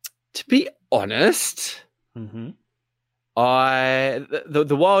be honest, mm-hmm.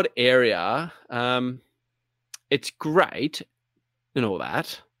 The wild area, it's great and all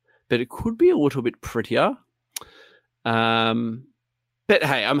that, but it could be a little bit prettier. But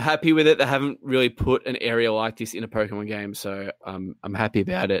hey, I'm happy with it. They haven't really put an area like this in a Pokemon game, so I'm happy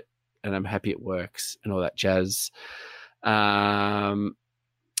about it, and I'm happy it works and all that jazz. And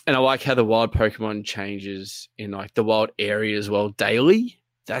I like how the wild Pokemon changes in like the wild area as well daily.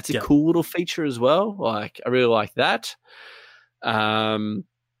 That's a cool little feature as well. Like I really like that. And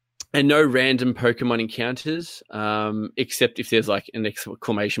no random Pokemon encounters, except if there's like an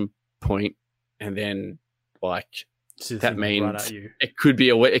exclamation point, and then like that means right at you. It could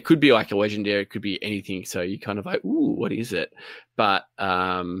be like a legendary, it could be anything. So you kind of like, ooh, what is it? But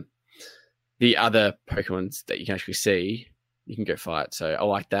the other Pokemons that you can actually see, you can go fight. So I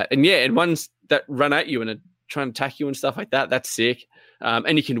like that. And yeah, and ones that run at you and are trying to attack you and stuff like that, that's sick.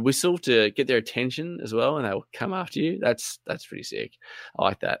 And you can whistle to get their attention as well, and they'll come after you. That's pretty sick. I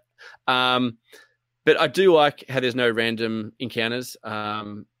like that. But I do like how there's no random encounters,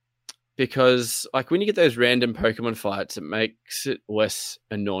 because like when you get those random Pokemon fights, it makes it less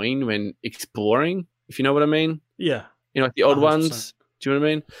annoying when exploring, if you know what I mean. Yeah. You know, like the old 100%. ones. Do you know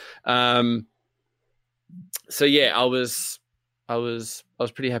what I mean? So yeah, I was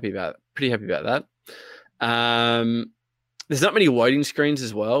pretty happy about that. There's not many loading screens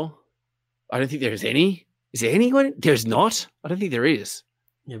as well. I don't think there's any. Is there any? There's not. I don't think there is.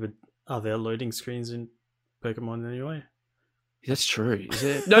 Yeah, but are there loading screens in Pokemon anyway? That's true. Is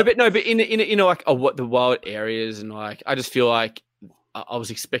it? No, but in like what the wild areas, and like I just feel like I was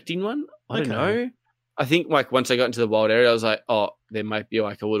expecting one. I don't know. I think like once I got into the wild area, I was like, oh, there might be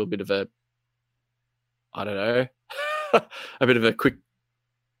like a little bit of a, I don't know, a bit of a quick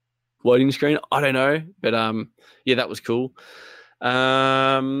loading screen. I don't know, but yeah, that was cool.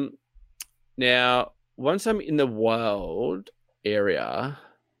 Now, once I'm in the wild area,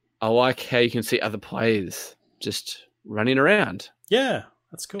 I like how you can see other players just running around. Yeah,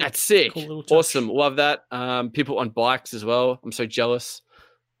 that's cool. That's sick. Cool, awesome. Love that. People on bikes as well. I'm so jealous.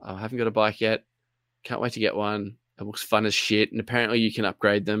 I haven't got a bike yet. Can't wait to get one. It looks fun as shit. And apparently you can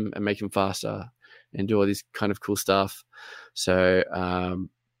upgrade them and make them faster and do all this kind of cool stuff. So,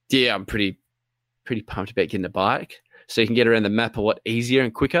 yeah, I'm pretty pumped about getting a bike. So you can get around the map a lot easier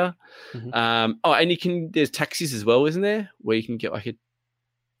and quicker. Mm-hmm. And there's taxis as well, isn't there? Where you can get like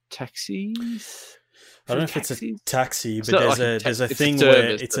taxis. I don't know if it's a taxi, It's but not there's a it's a thing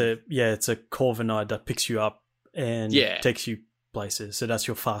service, where it's a Corviknight that picks you up and Yeah. takes you places. So that's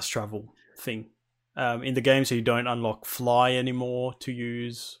your fast travel thing. In the game, so you don't unlock fly anymore to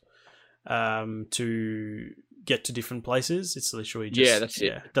use to get to different places. It's literally just that's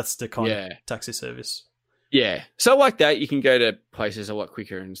it. that's the kind Yeah. of taxi service. Yeah. So like that, you can go to places a lot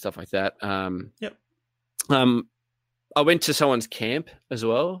quicker and stuff like that. Yep. I went to someone's camp as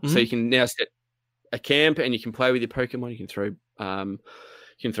well, so Mhm. you can now set a camp and you can play with your Pokemon. You can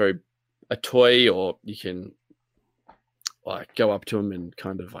throw a toy, or you can like go up to them and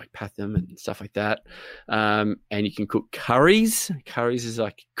kind of like pat them and stuff like that. And you can cook curries. Curries is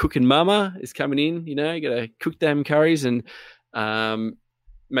like cooking mama is coming in. You know, you got to cook them curries and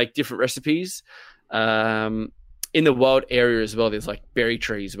make different recipes. In the wild area as well, there's like berry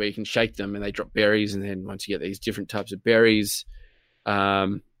trees where you can shake them and they drop berries. And then once you get these different types of berries,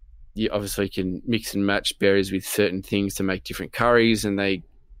 you obviously can mix and match berries with certain things to make different curries, and they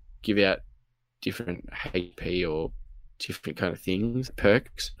give out different HP or different kind of things,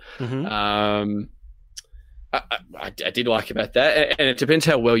 perks. Mhm. I did like about that, and it depends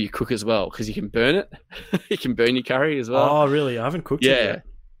how well you cook as well, because you can burn it. You can burn your curry as well. Oh, really? I haven't cooked it Yeah. yet.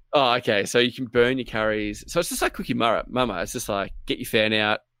 Oh, okay. So you can burn your curries. So it's just like cooking mama. It's just like get your fan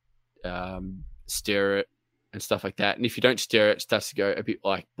out, stir it, and stuff like that. And if you don't stir it, it starts to go a bit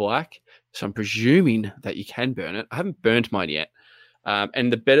like black. So I'm presuming that you can burn it. I haven't burnt mine yet.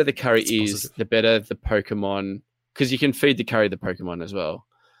 And the better the curry That's is, positive. the better the Pokemon, because you can feed the curry the Pokemon as well.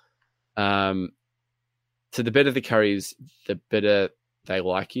 So the better the curry is, the better they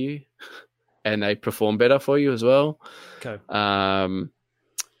like you, and they perform better for you as well. Okay.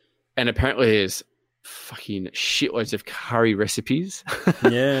 And apparently there's fucking shitloads of curry recipes.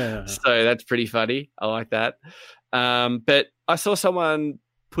 Yeah. So that's pretty funny. I like that. But I saw someone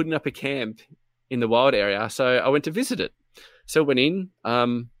putting up a camp in the wild area, so I went to visit it. So I went in.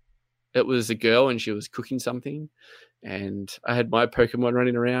 It was a girl, and she was cooking something, and I had my Pokemon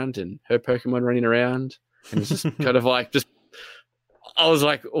running around and her Pokemon running around, and it was just kind of like I was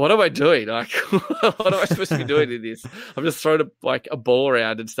like, what am I doing? Like, what am I supposed to be doing in this? I'm just throwing a ball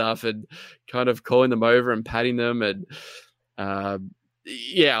around and stuff, and kind of calling them over and patting them. And I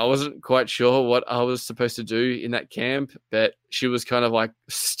wasn't quite sure what I was supposed to do in that camp, but she was kind of like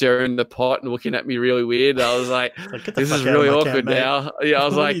stirring the pot and looking at me really weird. I was like, Like, get the this fuck is out of really my awkward camp, mate. now. Yeah, I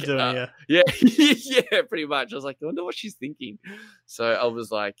was What are like, you doing here? yeah, yeah, pretty much. I was like, I wonder what she's thinking. So I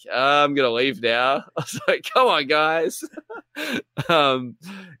was like, I'm gonna leave now. I was like, come on, guys.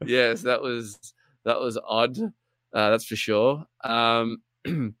 Yes, that was odd. That's for sure. Another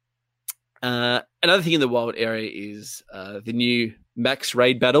thing in the wild area is the new Max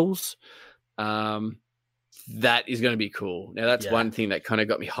Raid battles. That is going to be cool. Now, that's one thing that kind of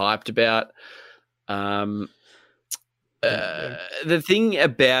got me hyped about. The thing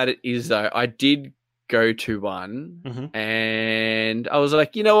about it is, though, I did go to one, and I was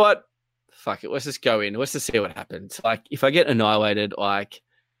like, you know what? Fuck it. Let's just go in. Let's just see what happens. Like, if I get annihilated, like,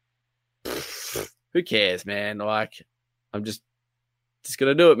 who cares, man? Like, I'm just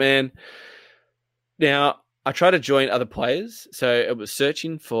going to do it, man. Now, I tried to join other players. So it was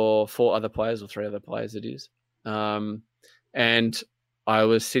searching for 4 other players, or 3 other players, it is. And I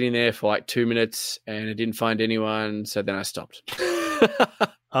was sitting there for like 2 minutes and I didn't find anyone. So then I stopped.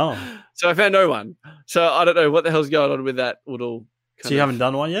 Oh. So I found no one. So I don't know what the hell's going on with that little. So you haven't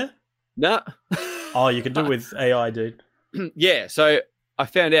done one yet? No. Oh, you can do it with AI, dude. Yeah. So I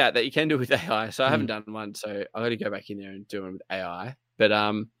found out that you can do it with AI. So I haven't done one. So I got to go back in there and do it with AI. But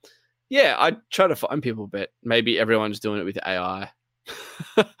yeah, I try to find people, but maybe everyone's doing it with AI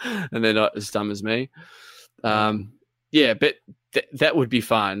and they're not as dumb as me. Yeah, but that would be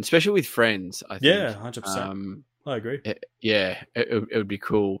fun, especially with friends, I think. Yeah, 100%. I agree. It would be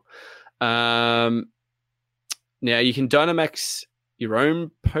cool. Now, you can Dynamax your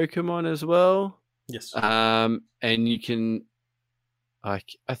own Pokemon as well. Yes. And you can, I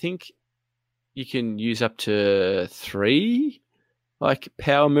think you can use up to 3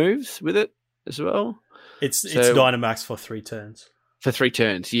 power moves with it as well. It's Dynamax for 3 turns. For 3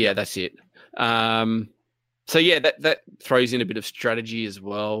 turns, yeah, that's it. So yeah, that throws in a bit of strategy as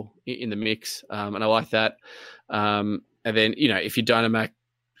well in the mix, and I like that. And then if you Dynamax,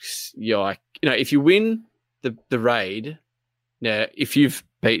 if you win the raid, now if you've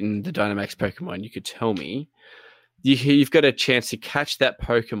beaten the Dynamax Pokemon, you could tell me. You've got a chance to catch that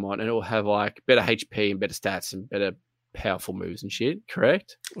Pokemon, and it will have better HP and better stats and better powerful moves and shit,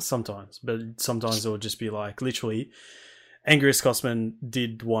 correct? Sometimes, but sometimes it'll just be literally, Angrius Cosman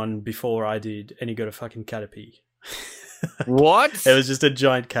did one before I did, and he got a fucking Caterpie. What? It was just a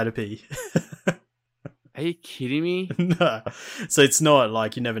giant Caterpie. Are you kidding me? No. So it's not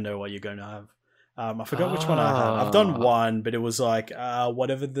like you never know what you're going to have. I forgot which one I had. I've done one, but it was like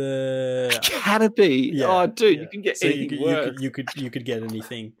whatever the Caterpie. Yeah, Oh, dude, yeah. you can get So anything worse. you could get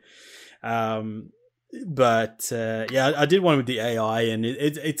anything. But I did one with the AI, and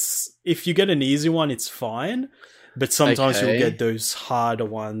it's if you get an easy one, it's fine. But sometimes Okay. you'll get those harder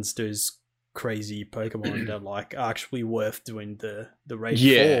ones, those crazy Pokemon that like are actually worth doing the raid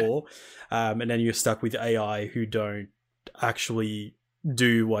for. And then you're stuck with AI who don't actually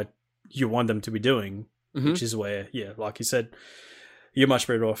do what you want them to be doing, Mhm. which is where, like you said, you're much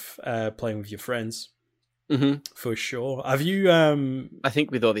better off playing with your friends. For sure. Have you I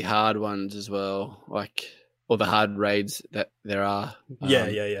think with all the hard ones as well, like all the hard raids that there are.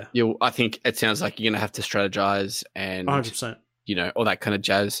 yeah. I think it sounds like you're going to have to strategize and 100%. all that kind of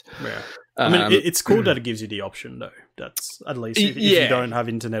jazz. Yeah. I mean, it's cool that it gives you the option, though. That's at least if you don't have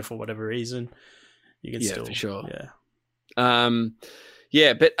internet for whatever reason, you can still. For sure.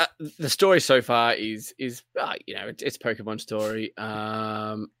 Yeah. But the story so far is it's Pokemon story.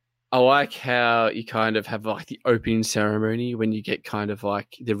 I like how you kind of have like the opening ceremony when you get kind of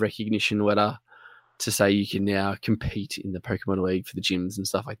like the recognition letter to say you can now compete in the Pokemon League for the gyms and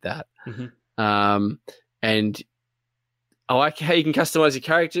stuff like that. And I like how you can customize your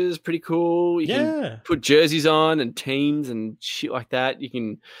characters. Pretty cool. You can put jerseys on and teams and shit like that. You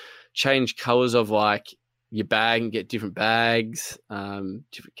can change colors of like your bag and get different bags,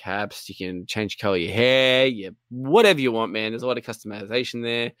 different caps. You can change color of your hair, whatever you want, man. There's a lot of customization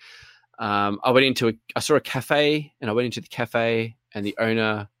there. I saw a cafe, and I went into the cafe, and the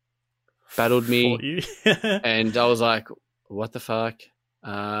owner battled me, and I was like, "What the fuck?"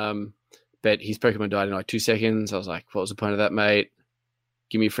 But his Pokemon died in like 2 seconds. I was like, "What was the point of that, mate?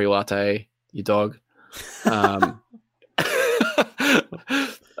 Give me a free latte, you dog."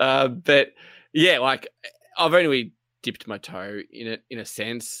 But yeah, like I've only dipped my toe in it in a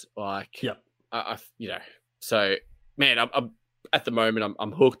sense. Like, so man, I'm at the moment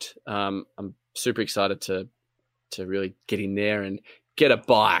I'm hooked. I'm super excited to really get in there and get a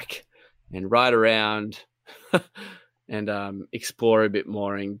bike and ride around and explore a bit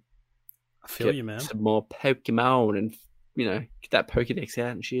more and I feel you, man. Some more Pokemon and get that Pokedex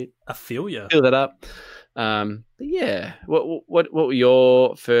out and shit. I feel you. Fill that up. But yeah, what were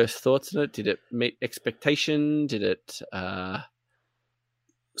your first thoughts on it? Did it meet expectation? Did it?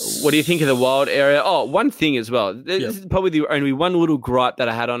 What do you think of the wild area? Oh, one thing as well. This is probably the only one little gripe that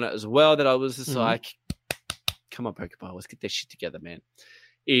I had on it as well. That I was just like, "Come on, Pokeball, let's get this shit together, man."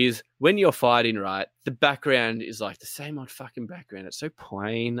 Is when you're fighting, right? The background is like the same old fucking background. It's so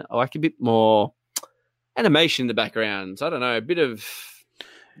plain. I like a bit more animation in the backgrounds. I don't know, a bit of.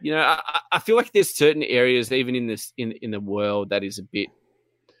 I feel like there's certain areas, even in this in the world, that is a bit,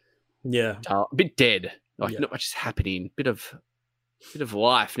 dull, a bit dead. Like not much is happening. Bit of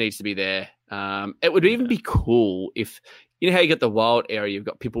life needs to be there. It would even be cool if how you got the wild area, you've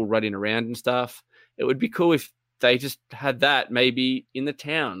got people running around and stuff. It would be cool if they just had that maybe in the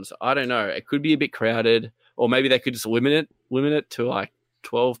towns. I don't know. It could be a bit crowded, or maybe they could just limit it to like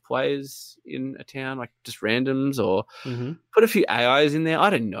 12 players in a town, like just randoms, or put a few AIs in there. I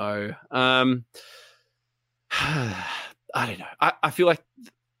don't know. I don't know. I feel like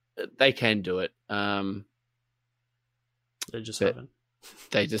they can do it. They just haven't.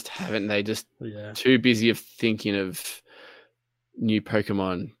 They just haven't. They just too busy of thinking of new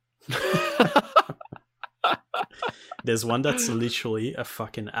Pokemon. There's one that's literally a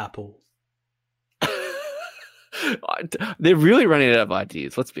fucking apple. They're really running out of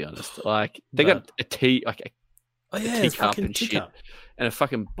ideas. Let's be honest. Like they got a tea, like a teacup and shit, and a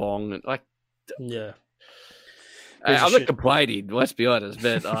fucking bong, and like I'm not complaining. Let's be honest,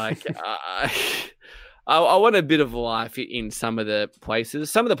 but like I want a bit of life in some of the places.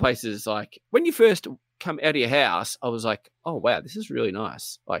 Some of the places, like when you first come out of your house, I was like, "Oh wow, this is really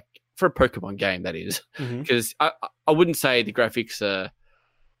nice." Like for a Pokemon game, that is, because I wouldn't say the graphics are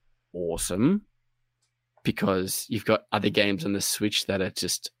awesome, because you've got other games on the Switch that are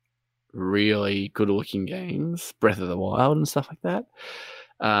just really good-looking games, Breath of the Wild and stuff like that.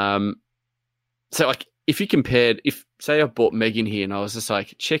 So, like, if you compared, say I bought Megan here and I was just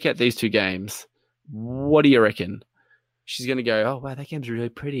like, check out these two games, what do you reckon? She's going to go, oh, wow, that game's really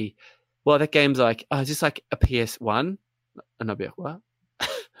pretty. Well, that game's like, oh, is this like a PS1? And I'll be like, what?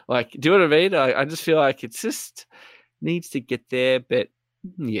 Like, do you know what I mean? I just feel like it just needs to get there, but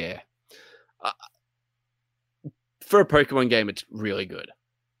yeah. For a Pokemon game, it's really good.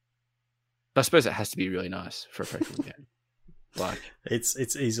 But I suppose it has to be really nice for a Pokemon game. Like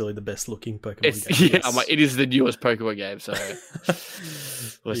It's easily the best looking Pokemon it's game. yeah, I'm like, it is the newest Pokemon game, so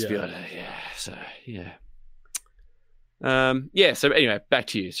let's be Yeah. honest. Yeah, so yeah. So anyway, back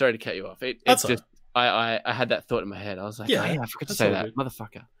to you. Sorry to cut you off. It's That's just I had that thought in my head. I was like, Yeah, oh, yeah, I forgot to that's say all that, good.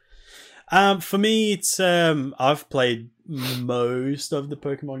 motherfucker. For me, it's I've played most of the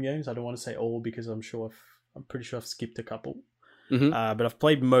Pokemon games. I don't want to say all because I'm pretty sure I've skipped a couple. Mhm. But I've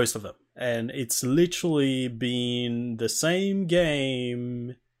played most of them, and it's literally been the same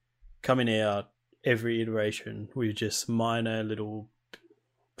game coming out every iteration with just minor little.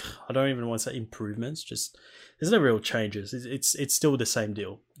 I don't even want to say improvements. Just there's no real changes. It's still the same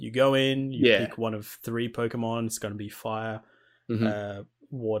deal. You go in, you Yeah. pick one of 3 Pokemon. It's going to be fire, Mhm.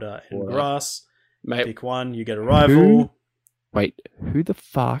 water, and Water. grass. Mate, Pick one, you get a rival. wait, who the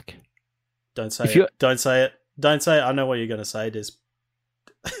fuck? Don't say If you- it. Don't say it. Don't say it. I know what you're going to say. There's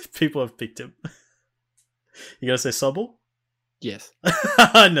people have picked him. You going to say Sobble? Yes.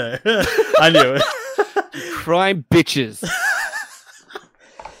 I know. I knew it. Crime bitches.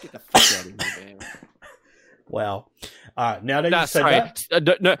 Get the fuck out of here, man. Wow. All right. Now that No, you said sorry.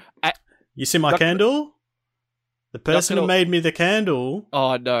 that, No. you see my Not- candle? The person who gonna- made me the candle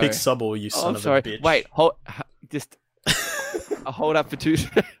Oh no. picked Sobble, you son I'm of sorry. a bitch. Wait, just hold up for 2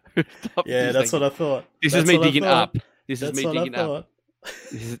 seconds. Yeah, that's what I thought. This That's is me what I digging thought. up. This That's is me what I digging up. thought.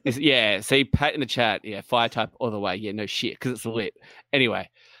 Yeah, see, Pat in the chat. Yeah, fire type all the way. Yeah, no shit, because it's lit. Anyway,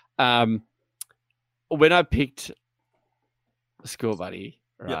 when I picked School Buddy,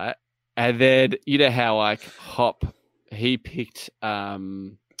 right, and then you know how like Hop, he picked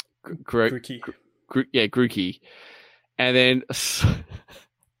Grookey. Grookey, and then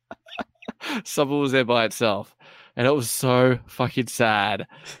Sobble was there by itself, and it was so fucking sad.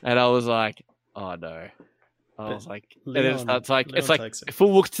 And I was like, oh no. I was like, and then Leon- it's like, Leon takes it. if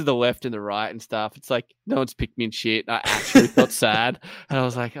we'll look to the left and the right and stuff, it's like no one's picked me and shit. And I actually felt sad, and I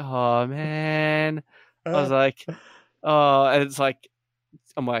was like, oh man. I was like, oh, and it's like,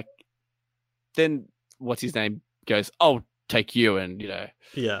 I'm like, then what's his name goes, I'll take you, and you know,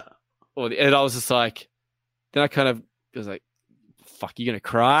 yeah. and I was just like, then I kind of was like, fuck, you gonna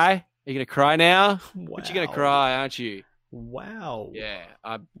cry? Are you gonna cry now? Wow. But you're gonna cry, aren't you? Wow. Yeah.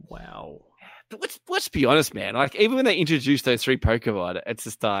 Wow. But let's be honest, man. Like even when they introduced those 3 Pokemon, it's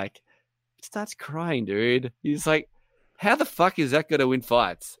just like it starts crying, dude. He's like, how the fuck is that gonna win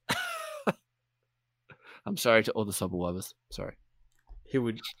fights? I'm sorry to all the Sobble lovers. Sorry. He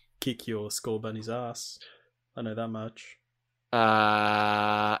would kick your Skull Bunny's ass. I know that much.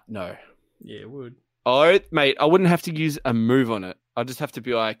 No. Yeah, it would. Oh, mate, I wouldn't have to use a move on it. I'd just have to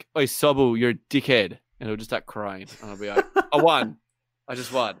be like, "Oi, Sobble, you're a dickhead," and it'll just start crying, and I'll be like, "I won. I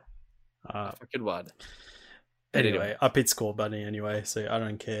just won. I fucking won." But Anyway, I picked Skull Bunny anyway, so I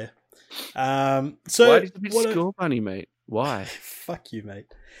don't care. So why did you pick what Skull Bunny, mate? Why? Fuck you, mate.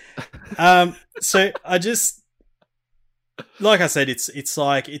 So I just, like I said, it's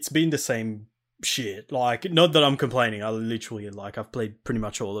like it's been the same shit. Like, not that I'm complaining. I literally like I've played pretty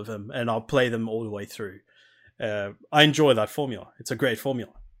much all of them, and I'll play them all the way through. I enjoy that formula. It's a great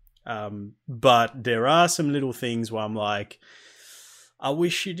formula. But there are some little things where I'm like, I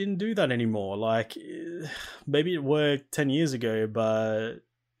wish you didn't do that anymore. Like, maybe it worked 10 years ago, but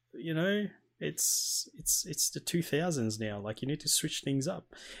you know, it's the 2000s now. Like, you need to switch things up,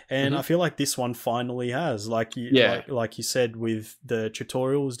 and I feel like this one finally has. Like like you said, with the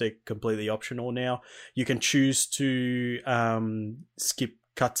tutorials, they're completely optional now. You can choose to skip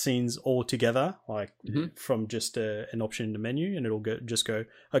cutscenes altogether, like from just an option in the menu, and it'll go,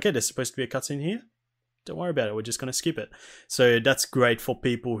 okay, there's supposed to be a cutscene here. Don't worry about it. We're just going to skip it. So that's great for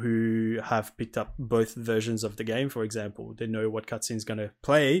people who have picked up both versions of the game. For example, they know what cutscene is going to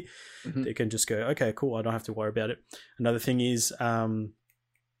play. They can just go, okay, cool. I don't have to worry about it. Another thing is, what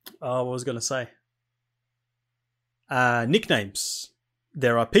was I going to say? Nicknames.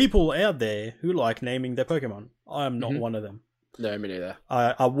 There are people out there who like naming their Pokemon. I am not one of them. No, me neither.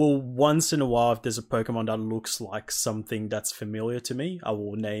 I will once in a while, if there's a Pokemon that looks like something that's familiar to me, I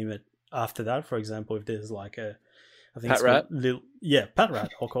will name it after that. For example, if there's like I think it's Patrat? Patrat,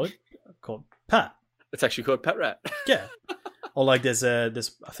 I'll call it. Called Pat. It's actually called Patrat. Yeah. Or like there's I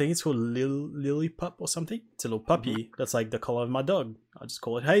think it's called Lillipup or something. It's a little puppy that's like the color of my dog. I just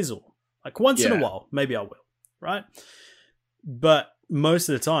call it Hazel. Like once in a while, maybe I will, right? But most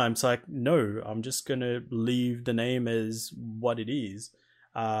of the time, it's like, no, I'm just gonna leave the name as what it is.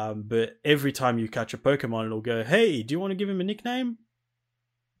 But every time you catch a Pokemon, it'll go, hey, do you want to give him a nickname?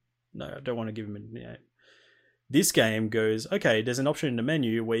 No, I don't want to give him a nickname. This game goes, okay, there's an option in the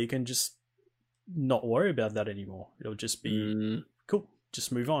menu where you can just not worry about that anymore. It'll just be cool.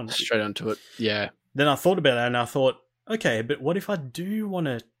 Just move on. Straight onto it. Yeah. Then I thought about it and I thought, okay, but what if I do want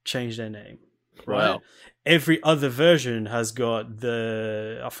to change their name? Right? Wow. Every other version has got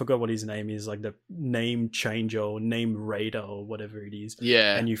I forgot what his name is, like the name changer or name raider or whatever it is.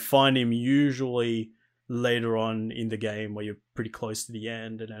 Yeah. And you find him usually later on in the game where you're pretty close to the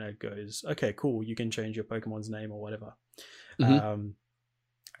end, and then it goes, okay, cool, you can change your Pokemon's name or whatever. Mhm.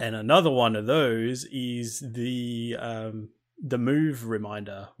 And another one of those is the move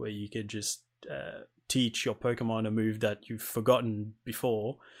reminder, where you can just teach your Pokemon a move that you've forgotten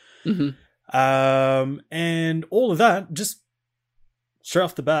before. Mhm. And all of that, just straight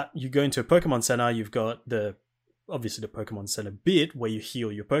off the bat, you go into a Pokemon Center, you've got obviously the Pokemon Center bit where you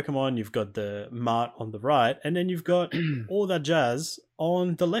heal your Pokemon, you've got the mart on the right, and then you've got all that jazz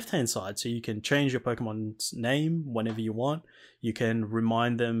on the left-hand side. So you can change your Pokemon's name whenever you want. You can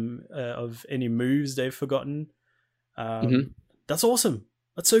remind them of any moves they've forgotten. That's awesome.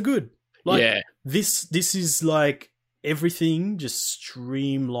 That's so good. Like, yeah. This is like everything just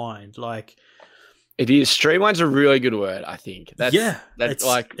streamlined. Like, It is. Streamline's a really good word, I think. That's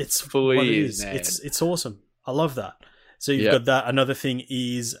it's fully what it is, is. man. It's awesome. I love that. So you've got that. Another thing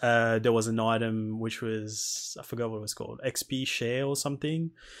is there was an item which was, I forgot what it was called, XP share or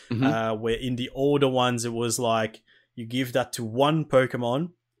something, where in the older ones it was like you give that to one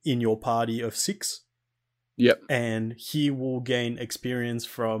Pokemon in your party of 6. Yep. And he will gain experience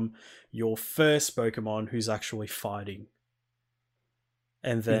from your first Pokemon who's actually fighting.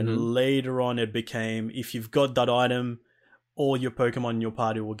 And then later on it became, if you've got that item, all your Pokemon in your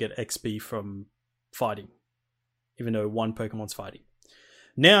party will get XP from fighting, even though one Pokemon's fighting.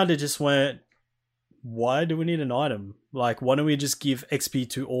 Now they just went, why do we need an item? Like, why don't we just give XP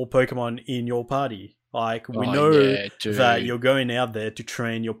to all Pokemon in your party? Like, we know that you're going out there to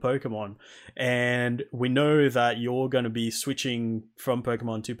train your Pokemon, and we know that you're going to be switching from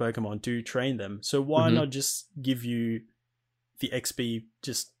Pokemon to train them. So why not just give you the XP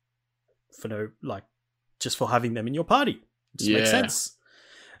just for having them in your party? It just makes sense.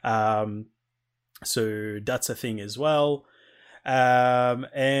 So that's a thing as well.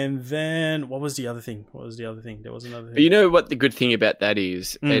 And then what was the other thing? There was another thing. But you know what the good thing about that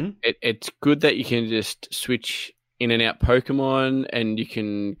is? It's good that you can just switch in and out Pokemon, and you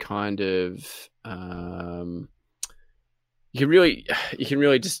can kind of you can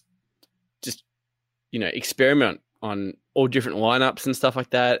really just experiment on all different lineups and stuff like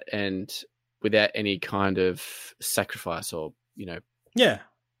that, and without any kind of sacrifice or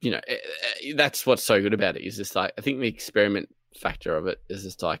that's what's so good about it. Is just like, I think the experiment factor of it is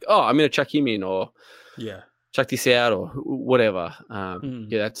just like, oh, I'm going to chuck him in, or chuck this out, or whatever.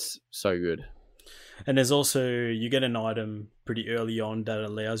 That's so good. And there's also, you get an item pretty early on that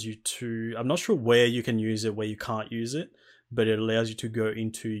allows you to, I'm not sure where you can use it, where you can't use it, but it allows you to go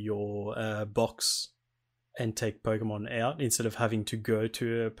into your box and take Pokemon out instead of having to go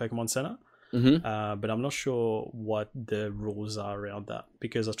to a Pokemon Center. But I'm not sure what the rules are around that,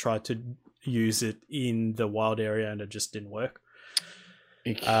 because I tried to use it in the wild area and it just didn't work.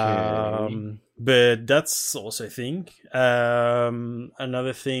 Okay. But that's also a thing.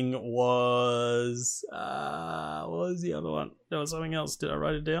 Another thing was what was the other one? There was something else. Did I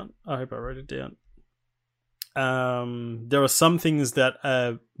write it down? I hope I wrote it down. There are some things that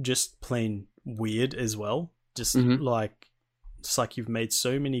are just plain weird as well. Just like, it's like you've made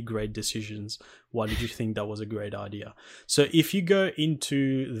so many great decisions. Why did you think that was a great idea? So if you go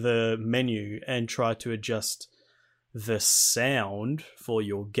into the menu and try to adjust the sound for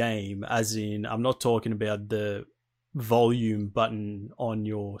your game, as in, I'm not talking about the volume button on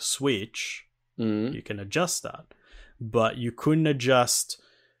your Switch, you can adjust that. But you couldn't adjust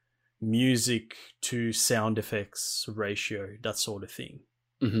music to sound effects ratio, that sort of thing.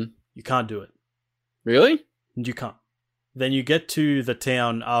 You can't do it. Really? You can't. Then you get to the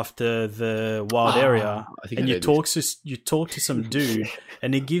town after the wild area, and you talk to some dude,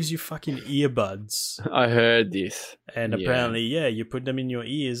 and he gives you fucking earbuds. I heard this. And apparently, you put them in your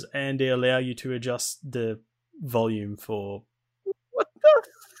ears, and they allow you to adjust the volume for. What the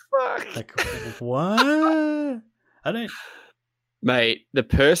fuck? Like, what? I don't. Mate, the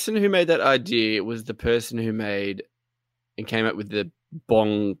person who made that idea was the person who made and came up with the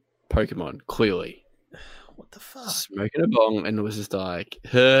bong Pokemon, clearly. What the fuck? Smoking a bong, and it was just like,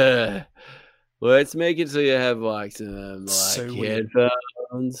 let's make it so you have like some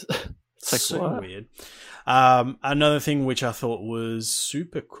headphones. It's like, so what? Weird. Another thing which I thought was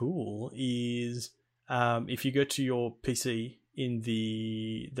super cool is if you go to your PC in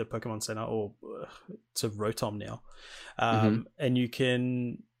the Pokemon Center, or it's a Rotom now, and you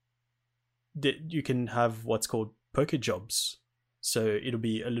can have what's called Poké Jobs. So it'll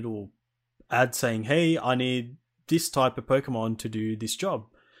be a little ad saying, hey, I need this type of Pokemon to do this job.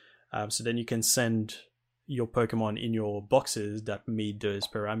 So then you can send your Pokemon in your boxes that meet those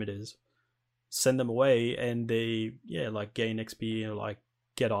parameters, send them away, and they like gain XP and like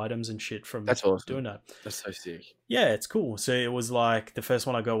get items and shit from That's awesome. doing that. That's so sick. Yeah, it's cool. So it was like the first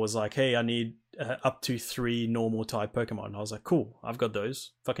one I got was like, hey, I need up to 3 normal type Pokemon. I was like, cool, I've got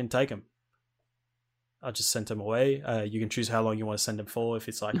those. Fucking take them. I just sent them away. You can choose how long you want to send them for. If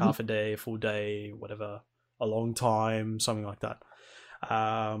it's like half a day, a full day, whatever, a long time, something like that.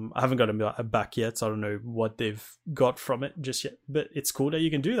 I haven't got them back yet, so I don't know what they've got from it just yet. But it's cool that you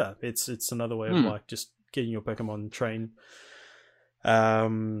can do that. It's another way of like just getting your Pokemon trained.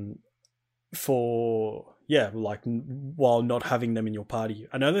 For like while not having them in your party.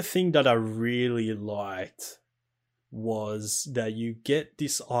 Another thing that I really liked was that you get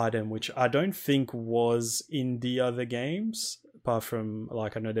this item, which I don't think was in the other games, apart from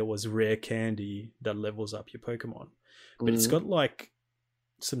like I know there was rare candy that levels up your Pokemon, but it's got like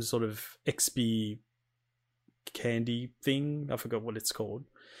some sort of XP candy thing. I forgot what it's called,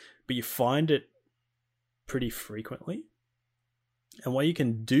 but you find it pretty frequently. And what you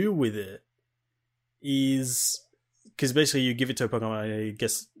can do with it is, because basically you give it to a Pokemon and it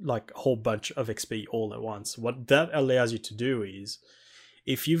gets like a whole bunch of XP all at once. What that allows you to do is,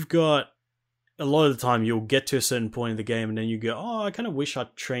 if you've got, a lot of the time you'll get to a certain point in the game and then you go, oh, I kind of wish I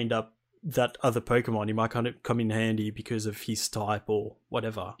trained up that other Pokemon. He might kind of come in handy because of his type or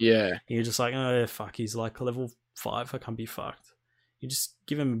whatever. Yeah. And you're just like, oh, fuck, he's like level 5. I can't be fucked. You just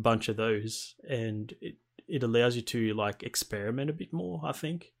give him a bunch of those and it allows you to like experiment a bit more, I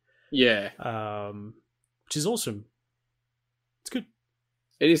think. Yeah. Which is awesome. It's good.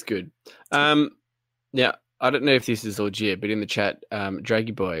 It is good. Yeah, I don't know if this is legit, but in the chat,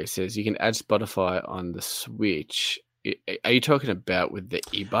 Draggy Boy says you can add Spotify on the Switch. Are you talking about with the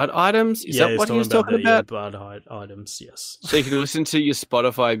earbud items? Is that what he was talking about? Earbud items, yes. So you can listen to your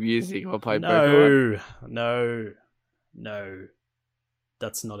Spotify music or play Pokemon? No.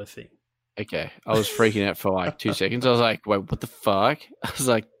 That's not a thing. Okay. I was freaking out for like 2 seconds. I was like, wait, what the fuck? I was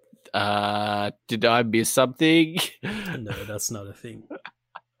like, did I miss something? No, that's not a thing.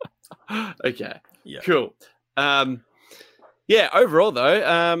 Okay. Yeah. Cool. Yeah, overall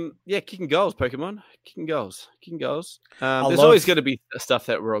though, kicking goals, Pokemon. Kicking goals. There's always going to be stuff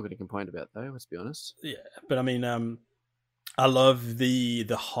that we're all going to complain about though, let's be honest. Yeah, but I mean, I love the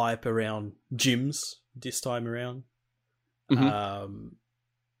hype around gyms this time around. Mm-hmm.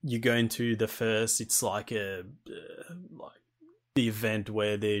 You go into the first, it's like like the event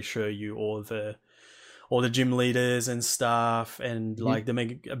where they show you all the gym leaders and stuff, and like they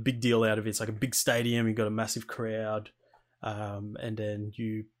make a big deal out of it. It's like a big stadium, you got a massive crowd, and then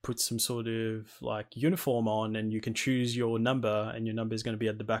you put some sort of like uniform on, and you can choose your number, and your number is going to be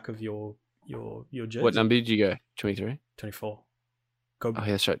at the back of your jersey. What number did you go? 23? 24. Kobe. Oh,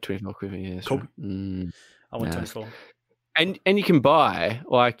 yeah, that's right. 24 Kobe. Yeah, that's Kobe. Right. I went 24. And you can buy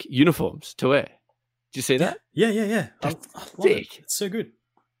like uniforms to wear. Did you see that? Yeah. I love sick. it. It's so good.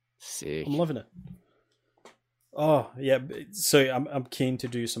 Sick. I'm loving it. Oh yeah, so I'm keen to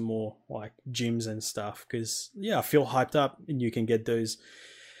do some more like gyms and stuff because I feel hyped up, and you can get those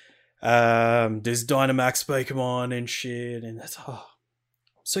Dynamax Pokemon and shit, and that's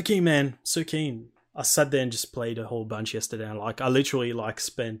so keen, man, so keen. I sat there and just played a whole bunch yesterday, and like I literally like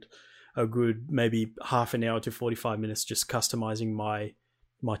spent a good maybe half an hour to 45 minutes just customizing my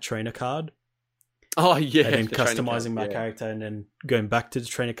trainer card. Oh yeah, and then customizing my character, and then going back to the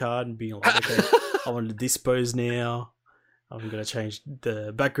trainer card and being like, okay, I want to dispose now. I'm gonna change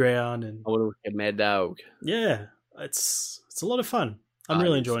the background, and I want to look at Mad Dog. Yeah, it's a lot of fun. I'm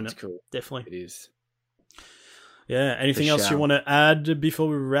really enjoying it. Cool. Definitely, it is. Yeah. Anything else you want to add before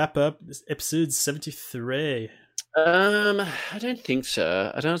we wrap up this episode 73? I don't think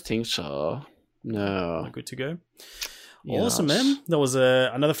so. No. Good to go. Yes. Awesome, man. That was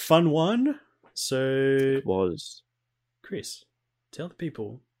another fun one. So, It was. Chris, tell the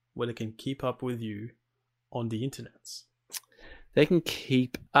people where they can keep up with you on the internets. They can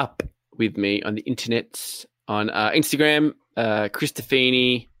keep up with me on the internets on Instagram,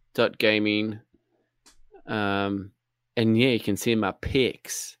 Christofini.gaming. And you can see my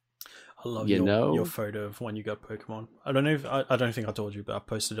pics. I love your photo of when you got Pokemon. I don't know if I don't think I told you, but I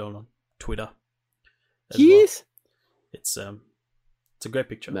posted it on Twitter. Yes, well. It's a great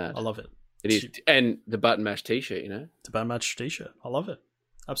picture. Mad. I love it. It is, and the button match T-shirt. It's a button match T-shirt. I love it.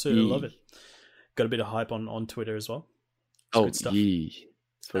 Absolutely love it. Got a bit of hype on Twitter as well. It's good stuff.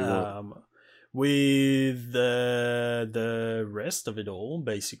 With the rest of it all,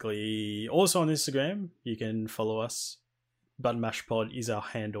 basically, also on Instagram, you can follow us. Button Mash Pod is our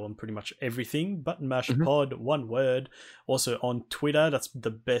handle on pretty much everything. Button Mash Pod, one word. Also on Twitter, that's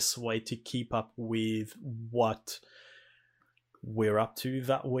the best way to keep up with what we're up to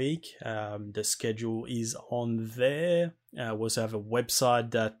that week. The schedule is on there. We also have a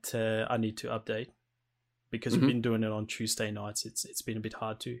website that I need to update because we've been doing it on Tuesday nights. It's been a bit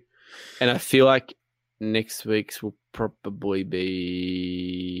hard to. And I feel like next week's will probably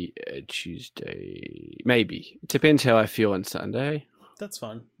be Tuesday. Maybe. It depends how I feel on Sunday. That's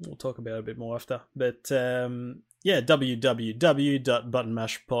fine. We'll talk about it a bit more after. But yeah,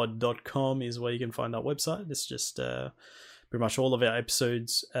 www.buttonmashpod.com is where you can find that website. It's just pretty much all of our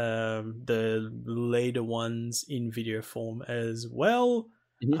episodes, the later ones in video form as well.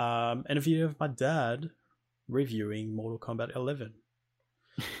 And a video of my dad reviewing Mortal Kombat 11.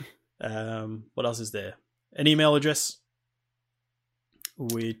 What else is there? An email address,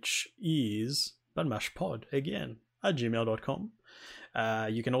 which is buttonmashpod, again, @gmail.com.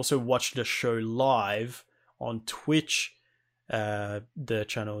 You can also watch the show live on Twitch. The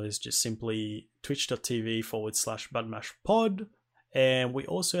channel is just simply twitch.tv/buttonmashpod. And we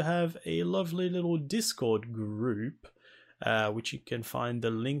also have a lovely little Discord group, which you can find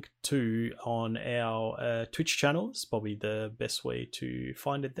the link to on our Twitch channel. It's probably the best way to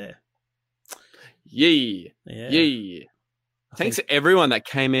find it there. Yee. Yeah. Yee. Thanks to everyone that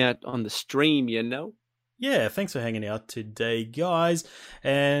came out on the stream, you know. Yeah, thanks for hanging out today, guys.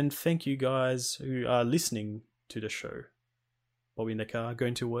 And thank you guys who are listening to the show. Probably in the car,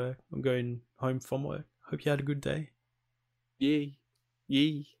 going to work, I'm going home from work. Hope you had a good day. Yee.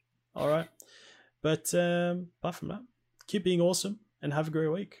 Yee. All right. But apart from that, keep being awesome and have a great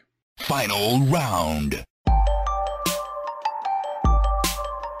week. Final round.